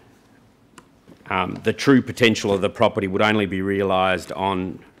the true potential of the property would only be realised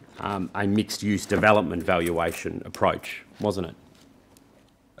on a mixed-use development valuation approach, wasn't it?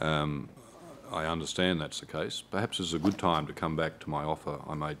 I understand that's the case. Perhaps it's a good time to come back to my offer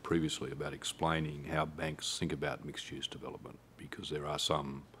I made previously about explaining how banks think about mixed-use development, because there are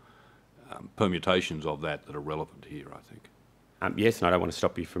some permutations of that that are relevant here, I think. Yes, and I don't want to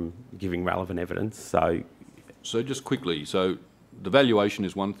stop you from giving relevant evidence, So just quickly, so the valuation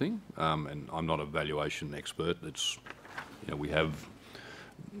is one thing, and I'm not a valuation expert. It's, you know, we have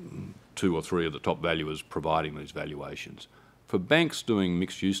 2 or 3 of the top valuers providing these valuations. For banks doing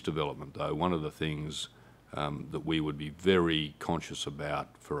mixed-use development, though, one of the things that we would be very conscious about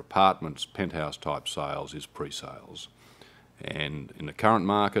for apartments, penthouse-type sales, is pre-sales. And in the current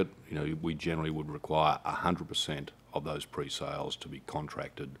market, you know, we generally would require 100% of those pre-sales to be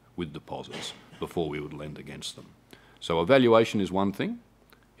contracted with deposits before we would lend against them. So a valuation is one thing.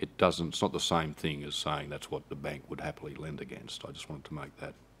 It's not the same thing as saying that's what the bank would happily lend against. I just wanted to make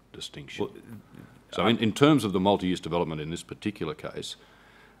that distinction. Well, so in terms of the multi-use development in this particular case,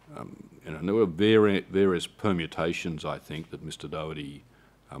 you know, there were various permutations, I think, that Mr Doherty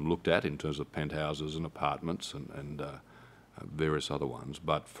looked at in terms of penthouses and apartments and various other ones.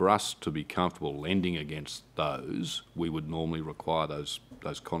 But for us to be comfortable lending against those, we would normally require those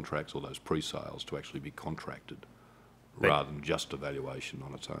contracts or those pre-sales to actually be contracted rather than just a valuation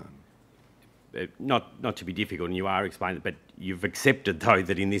on its own. Not to be difficult, and you are explaining it, but you've accepted, though,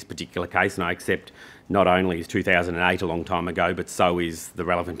 that in this particular case, and I accept not only is 2008 a long time ago, but so is the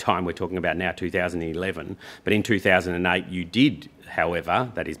relevant time we're talking about now, 2011. But in 2008, you did,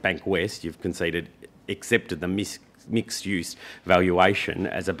 however, that is BankWest, you've accepted the mixed-use valuation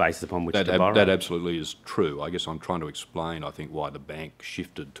as a basis upon which to borrow. That absolutely is true. I guess I'm trying to explain, I think, why the bank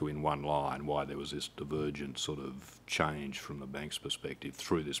shifted to in one line, why there was this divergent sort of change from the bank's perspective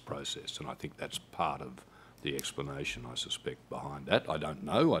through this process, and I think that's part of the explanation, I suspect, behind that. I don't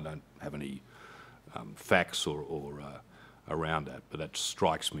know. I don't have any facts or around that, but that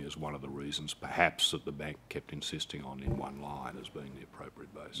strikes me as one of the reasons, perhaps, that the bank kept insisting on in one line as being the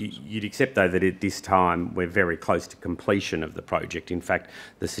appropriate basis. You'd accept, though, that at this time we're very close to completion of the project. In fact,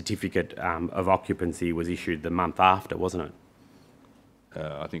 the certificate of occupancy was issued the month after, wasn't it?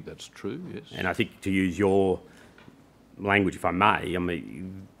 I think that's true, yes. And I think, to use your language, if I may, I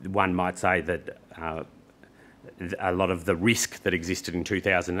mean, one might say that a lot of the risk that existed in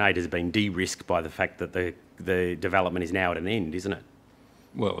 2008 has been de-risked by the fact that the development is now at an end, isn't it?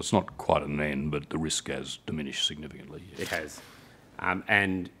 Well, it's not quite an end, but the risk has diminished significantly. Yes. It has.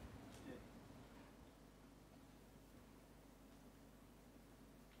 And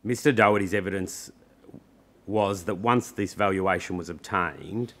Mr Doherty's evidence was that once this valuation was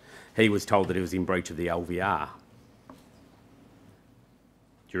obtained, he was told that he was in breach of the LVR.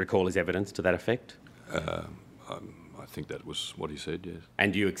 Do you recall his evidence to that effect? I think that was what he said, yes.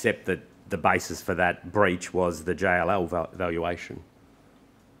 And do you accept that the basis for that breach was the JLL valuation?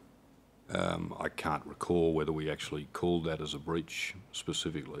 I can't recall whether we actually called that as a breach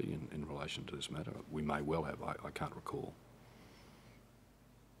specifically in relation to this matter. We may well have. I can't recall.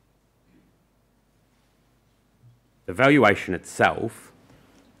 The valuation itself...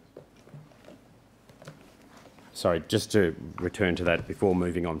 Sorry, just to return to that before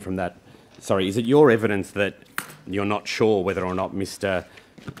moving on from that. Sorry, is it your evidence that you're not sure whether or not Mr...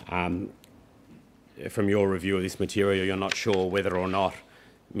 from your review of this material, you're not sure whether or not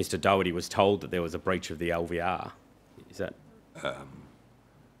Mr Doherty was told that there was a breach of the LVR? Is that...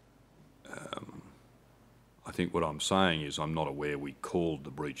 I think what I'm saying is I'm not aware we called the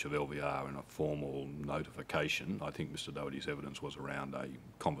breach of LVR in a formal notification. I think Mr Doherty's evidence was around a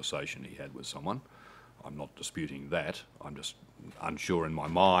conversation he had with someone. I'm not disputing that. I'm just unsure in my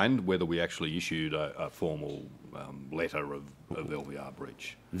mind whether we actually issued a formal letter of LVR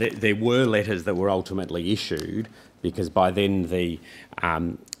breach. There were letters that were ultimately issued because by then the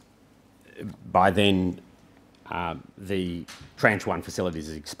tranche 1 facilities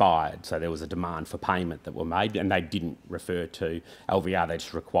had expired, so there was a demand for payment that were made, and they didn't refer to LVR, they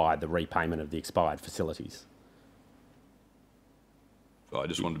just required the repayment of the expired facilities. I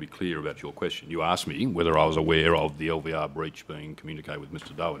just wanted to be clear about your question. You asked me whether I was aware of the LVR breach being communicated with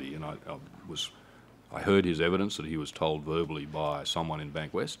Mr Doherty, and I heard his evidence that he was told verbally by someone in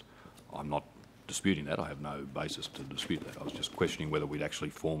BankWest. I'm not disputing that. I have no basis to dispute that. I was just questioning whether we'd actually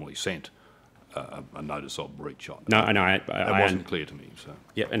formally sent a notice of breach. That wasn't clear to me. So.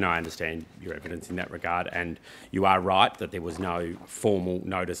 Yeah, no, I understand your evidence in that regard, and you are right that there was no formal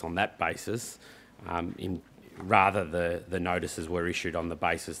notice on that basis rather the notices were issued on the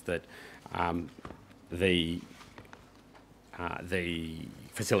basis that the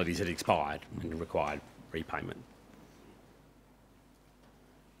facilities had expired and required repayment.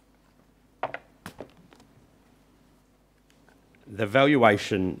 The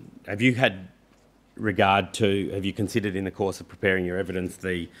valuation, have you considered in the course of preparing your evidence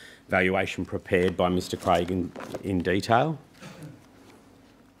the valuation prepared by Mr Craig in detail?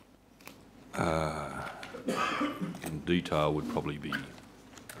 In detail would probably be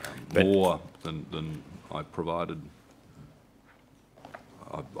more than I provided.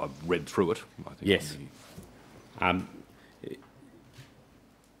 I've read through it. I think. Yes.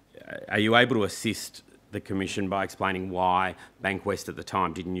 Are you able to assist the Commission by explaining why BankWest at the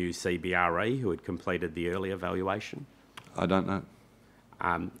time didn't use CBRE, who had completed the earlier valuation? I don't know.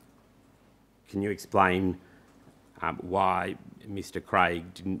 Can you explain why Mr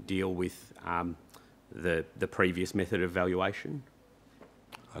Craig didn't deal with the previous method of valuation?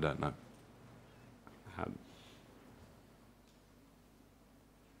 I don't know.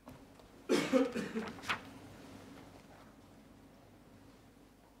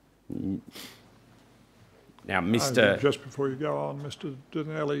 Now, Mr. Just before you go on, Mr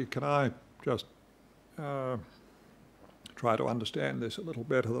Donnelly, can I just try to understand this a little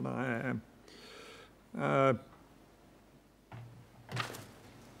better than I am?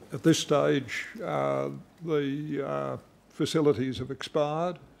 At this stage, the facilities have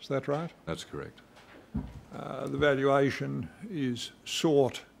expired, is that right? That's correct. The valuation is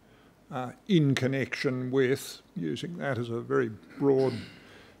sought in connection with, using that as a very broad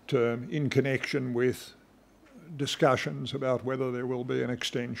term, in connection with discussions about whether there will be an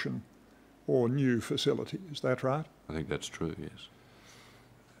extension or new facility. Is that right? I think that's true, yes.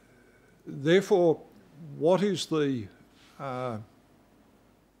 Therefore, what is the, I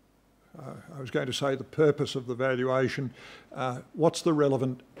was going to say the purpose of the valuation, what's the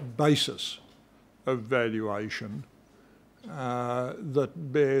relevant basis of valuation that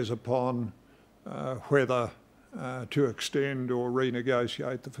bears upon whether to extend or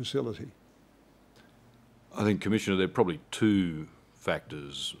renegotiate the facility? I think, Commissioner, there are probably two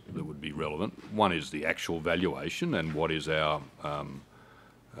factors that would be relevant. One is the actual valuation and what is our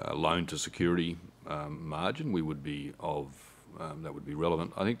loan to security margin. We would be that would be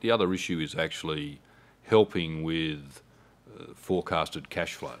relevant. I think the other issue is actually helping with forecasted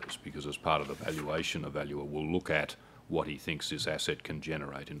cash flows, because as part of the valuation, a valuer will look at what he thinks this asset can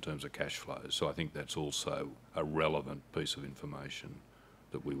generate in terms of cash flows. So I think that's also a relevant piece of information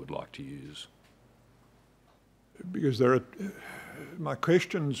that we would like to use. Because there are, my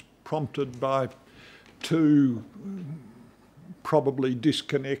question's prompted by two probably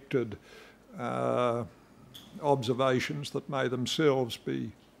disconnected observations that may themselves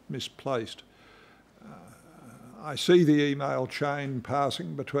be misplaced. I see the email chain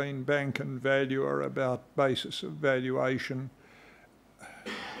passing between bank and valuer about basis of valuation.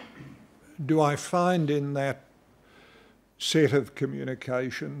 Do I find in that set of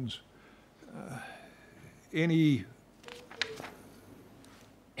communications any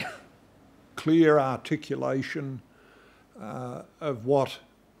clear articulation of what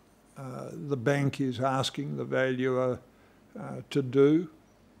the bank is asking the valuer to do?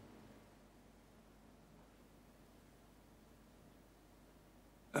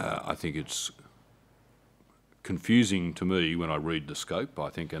 I think it's confusing to me when I read the scope. I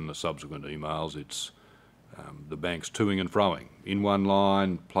think in the subsequent emails it's the bank's toing and froing in one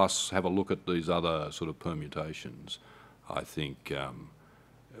line, plus have a look at these other sort of permutations. I think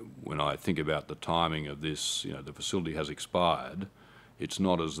when I think about the timing of this, you know, the facility has expired. It's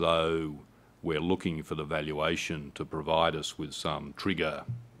not as though we're looking for the valuation to provide us with some trigger,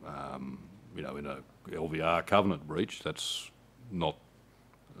 you know, in a LVR covenant breach. That's not.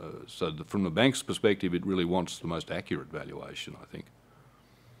 So from the bank's perspective, it really wants the most accurate valuation, I think.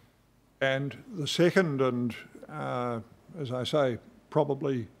 And the second and, as I say,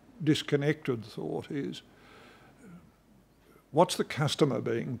 probably disconnected thought is, what's the customer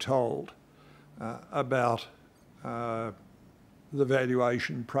being told about the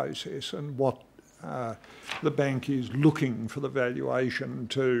valuation process, and what the bank is looking for the valuation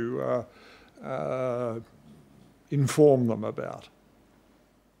to inform them about?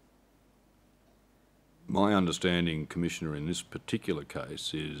 My understanding, Commissioner, in this particular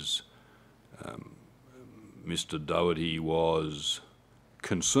case is Mr Doherty was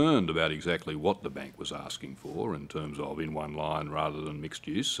concerned about exactly what the bank was asking for in terms of in one line rather than mixed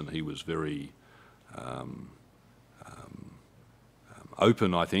use, and he was very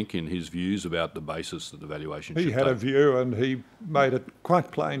open, I think, in his views about the basis that the valuation should He had a view, and he made it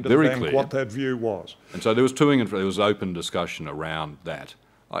quite plain to the bank what that view was. And so there was toing and there was open discussion around that.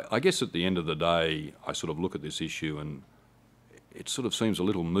 I guess at the end of the day, I sort of look at this issue and it sort of seems a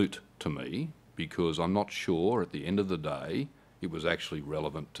little moot to me, because I'm not sure at the end of the day it was actually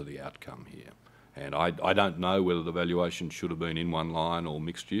relevant to the outcome here. And I don't know whether the valuation should have been in one line or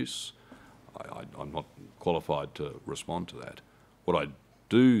mixed use. I'm not qualified to respond to that. What I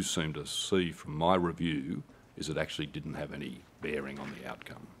do seem to see from my review is it actually didn't have any bearing on the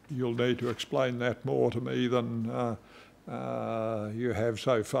outcome. You'll need to explain that more to me than you have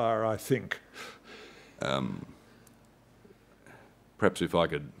so far, I think. Perhaps if I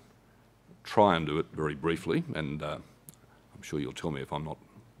could try and do it very briefly, and I'm sure you'll tell me if I'm not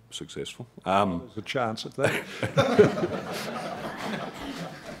successful. There's a chance at that.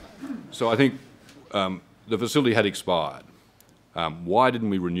 So I think the facility had expired. Why didn't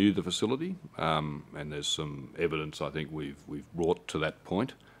we renew the facility? And there's some evidence I think we've brought to that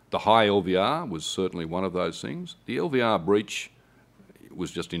point. The high LVR was certainly one of those things. The LVR breach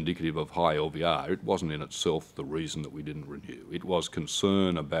was just indicative of high LVR. It wasn't in itself the reason that we didn't renew. It was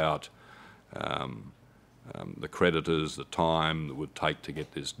concern about the creditors, the time that would take to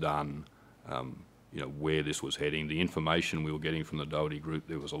get this done, where this was heading. The information we were getting from the Doherty Group,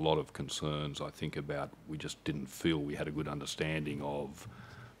 there was a lot of concerns, I think, about we just didn't feel we had a good understanding of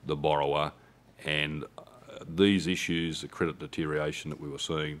the borrower and these issues, the credit deterioration that we were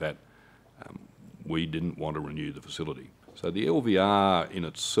seeing, that we didn't want to renew the facility. So the LVR in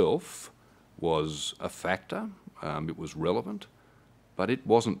itself was a factor, it was relevant, but it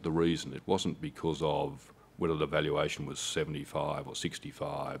wasn't the reason. It wasn't because of whether the valuation was 75 or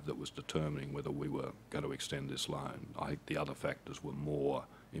 65 that was determining whether we were going to extend this loan. I think the other factors were more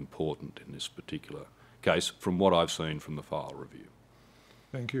important in this particular case from what I've seen from the file review.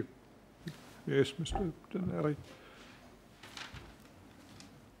 Thank you. Yes, Mr. Dinelli.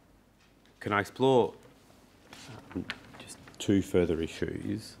 Can I explore just two further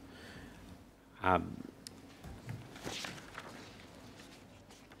issues?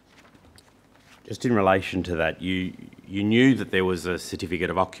 Just in relation to that, you knew that there was a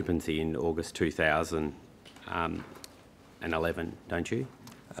certificate of occupancy in August 2011, don't you?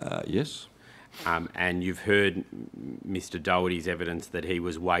 Yes. And you've heard Mr. Doherty's evidence that he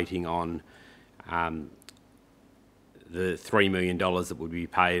was waiting on the $3 million that would be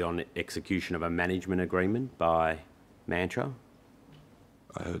paid on execution of a management agreement by Mantra.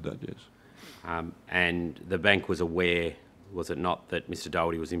 I heard that, yes. And the bank was aware, was it not, that Mr.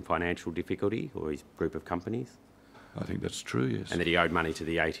 Doherty was in financial difficulty, or his group of companies? I think that's true, yes. And that he owed money to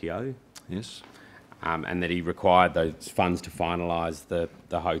the ATO? Yes. And that he required those funds to finalise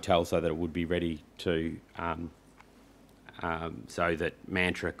the hotel so that it would be ready to, so that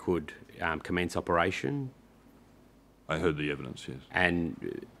Mantra could commence operation? I heard the evidence, yes.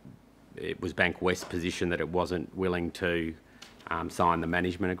 And it was BankWest's position that it wasn't willing to sign the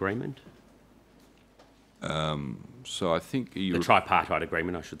management agreement? So I think... The tripartite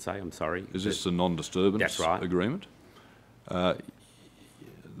agreement, I should say, I'm sorry. Is this the non-disturbance agreement?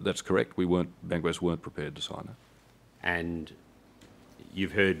 That's correct. BankWest weren't prepared to sign it. And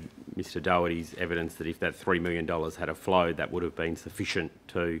you've heard Mr. Doherty's evidence that if that $3 million had a flow, that would have been sufficient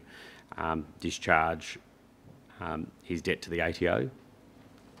to discharge his debt to the ATO?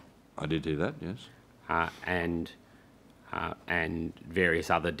 I did hear that, yes. And various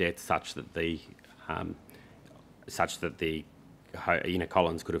other debts such that the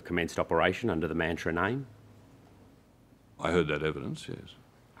Collins could have commenced operation under the Mantra name? I heard that evidence, yes.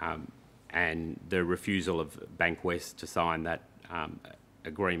 And the refusal of BankWest to sign that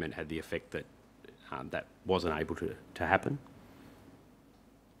agreement had the effect that that wasn't able to happen?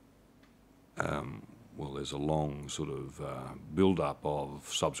 Well, there's a long sort of build-up of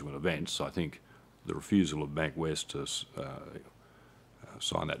subsequent events. I think the refusal of BankWest to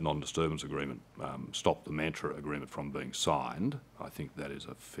sign that non-disturbance agreement stopped the Mantra agreement from being signed. I think that is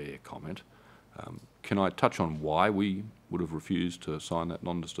a fair comment. Can I touch on why we would have refused to sign that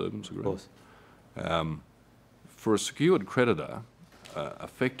non-disturbance agreement? Of course. For a secured creditor,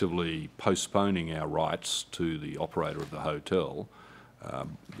 effectively postponing our rights to the operator of the hotel,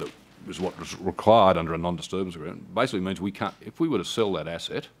 that was what was required under a non-disturbance agreement, basically means we can't, if we were to sell that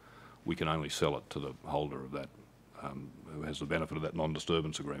asset, we can only sell it to the holder of that, who has the benefit of that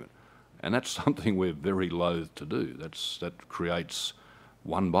non-disturbance agreement. And that's something we're very loath to do. That creates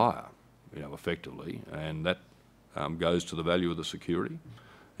one buyer, effectively, and that goes to the value of the security.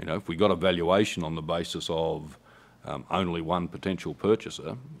 If we got a valuation on the basis of only one potential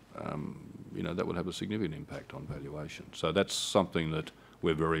purchaser, you know, that would have a significant impact on valuation. So that's something that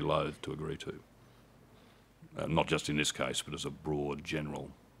we're very loath to agree to. Not just in this case, but as a broad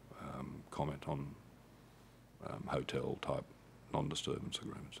general comment on hotel-type non-disturbance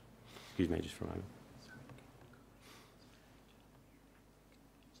agreements. Excuse me just for a moment.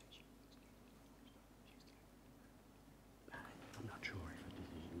 I'm not sure if a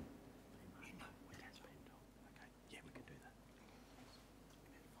decision... Okay, yeah, we can do that.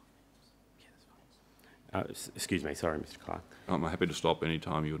 Yeah, that's fine. Excuse me, sorry, Mr. Clark. I'm happy to stop any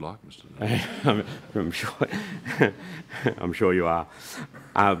time you would like, Mr. I'm sure. I'm sure you are.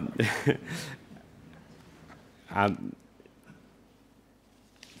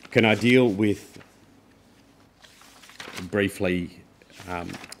 Can I deal with briefly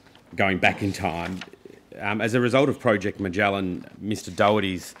going back in time? As a result of Project Magellan, Mr.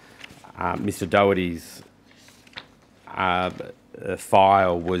 Doherty's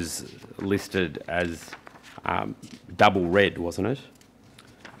file was listed as double red, wasn't it?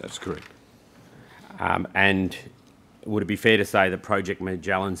 That's correct. And would it be fair to say that Project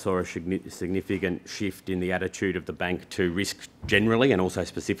Magellan saw a significant shift in the attitude of the bank to risk generally and also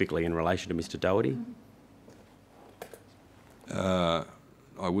specifically in relation to Mr. Doherty? I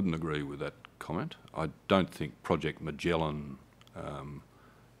wouldn't agree with that comment. I don't think Project Magellan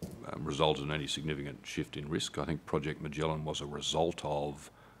resulted in any significant shift in risk. I think Project Magellan was a result of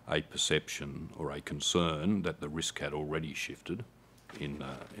a perception or a concern that the risk had already shifted in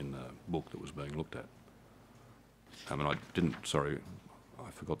the book that was being looked at. I didn't, sorry, I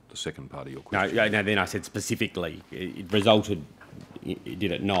forgot the second part of your question. No, then I said specifically, it resulted,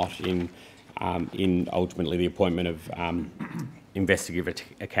 did it not, in ultimately the appointment of investigative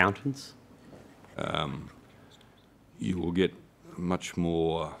accountants? You will get much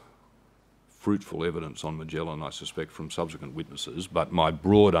more fruitful evidence on Magellan, I suspect, from subsequent witnesses, but my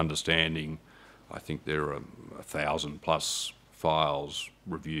broad understanding, I think there are 1,000+ files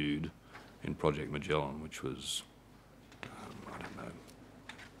reviewed in Project Magellan, which was, I don't know,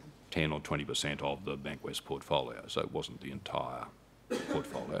 10 or 20% of the BankWest portfolio. So it wasn't the entire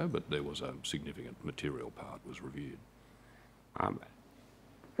portfolio, but there was a significant material part was reviewed.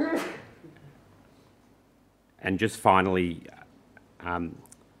 And just finally, can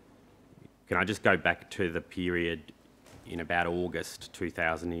I just go back to the period in about August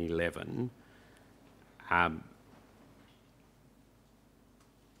 2011?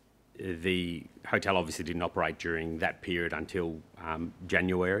 The hotel obviously didn't operate during that period until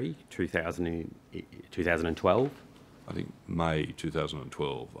January 2012. I think May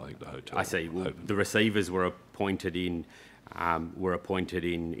 2012. I think the hotel. I see. Well, the receivers were appointed in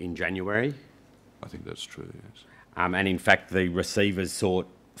January. I think that's true. Yes. And in fact, the receivers sought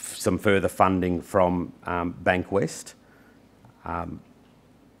some further funding from BankWest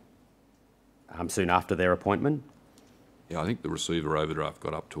soon after their appointment. Yeah, I think the receiver overdraft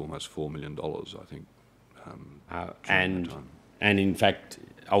got up to almost $4 million, I think. And in fact,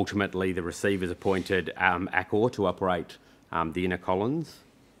 ultimately the receivers appointed Accor to operate the Inner Collins,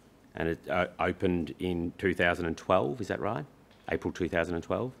 and it opened in 2012, is that right? April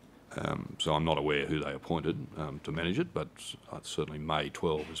 2012? So I'm not aware who they appointed to manage it, but certainly May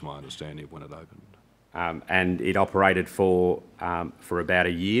 12 is my understanding of when it opened. And it operated for about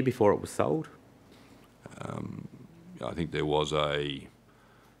a year before it was sold? I think there was a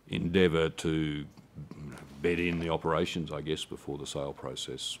endeavour to bed in the operations, I guess, before the sale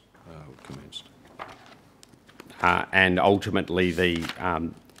process commenced. And ultimately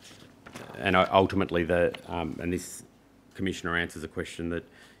and this Commissioner answers a question that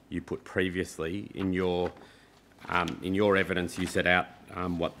you put previously. In your evidence, you set out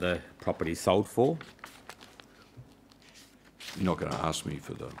what the property sold for. You're not going to ask me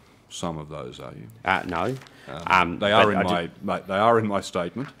for the sum of those, are you? No. They are in my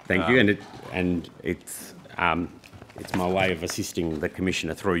statement. Thank you, and it's my way of assisting the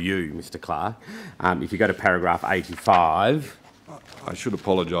Commissioner through you, Mr. Clark. If you go to paragraph 85. I should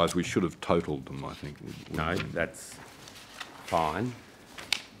apologise. We should have totalled them, I think. No, that's fine.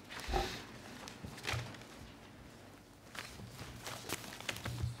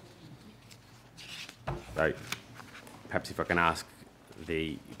 So perhaps if I can ask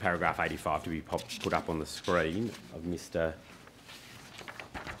the paragraph 85 to be put up on the screen of Mr.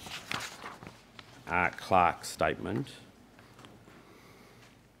 Clark's statement.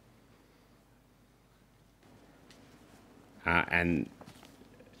 And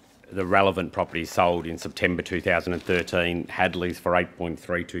the relevant property sold in September 2013, Hadley's for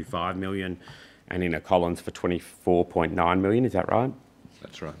 $8.325 million and Inner Collins for $24.9 million, is that right?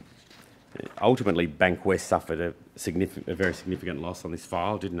 That's right. Ultimately, BankWest suffered a very significant loss on this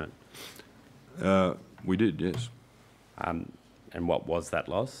file, didn't it? We did, yes. And what was that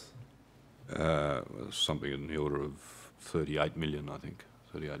loss? Something in the order of 38 million, I think,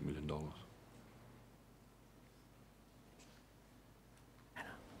 $38 million.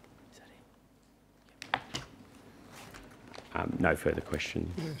 No further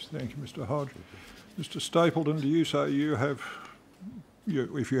questions. Yes, thank you, Mr. Hodge. Mr. Stapleton, do you say you have,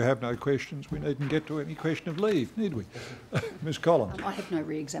 if you have no questions, we needn't get to any question of leave, need we? Ms. Collins. I have no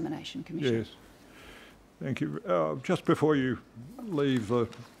re-examination, Commissioner. Yes. Thank you. Just before you leave the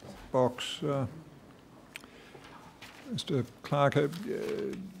box, Mr. Clark, a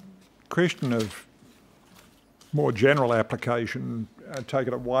question of more general application, take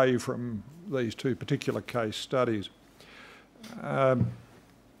it away from these two particular case studies. A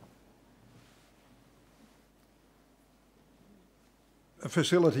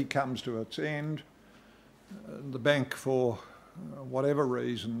facility comes to its end, the bank, for whatever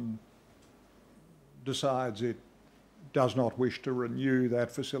reason, decides it does not wish to renew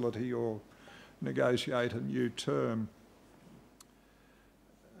that facility or negotiate a new term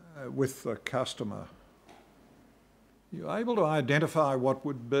with the customer. Are you able to identify what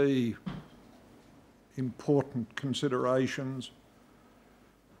would be important considerations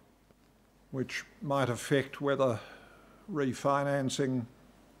which might affect whether refinancing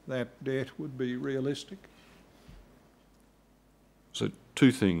that debt would be realistic? So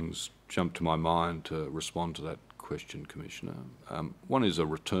two things jump to my mind to respond to that question, Commissioner. One is a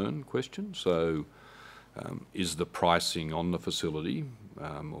return question. So is the pricing on the facility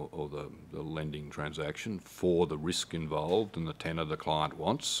or the lending transaction for the risk involved and the tenor the client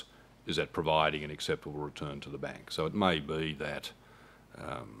wants, is that providing an acceptable return to the bank? So it may be that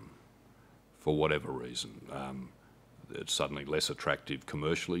for whatever reason it's suddenly less attractive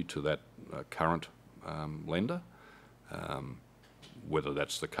commercially to that current lender. Whether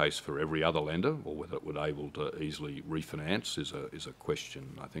that's the case for every other lender or whether it would be able to easily refinance is a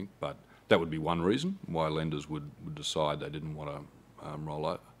question, I think. But that would be one reason why lenders would decide they didn't want to roll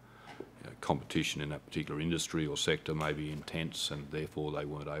over. Competition in that particular industry or sector may be intense and therefore they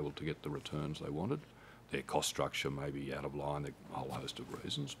weren't able to get the returns they wanted. Their cost structure may be out of line, a whole host of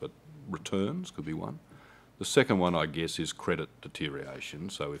reasons, but returns could be one. The second one, I guess, is credit deterioration.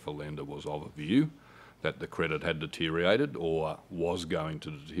 So if a lender was of a view that the credit had deteriorated or was going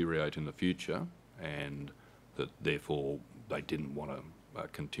to deteriorate in the future and that therefore they didn't want to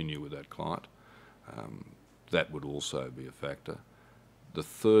continue with that client, that would also be a factor. The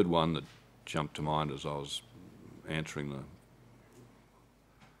third one that jumped to mind as I was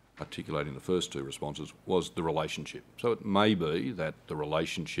articulating the first two responses was the relationship. So it may be that the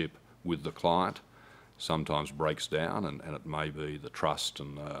relationship with the client sometimes breaks down and it may be the trust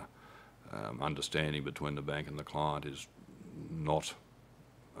and understanding between the bank and the client is not,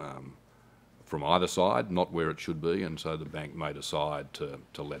 from either side, not where it should be, and so the bank may decide to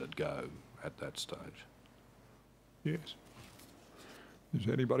let it go at that stage. Yes. Does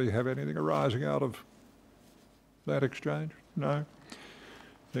anybody have anything arising out of that exchange? No?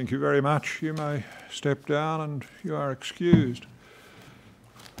 Thank you very much. You may step down and you are excused.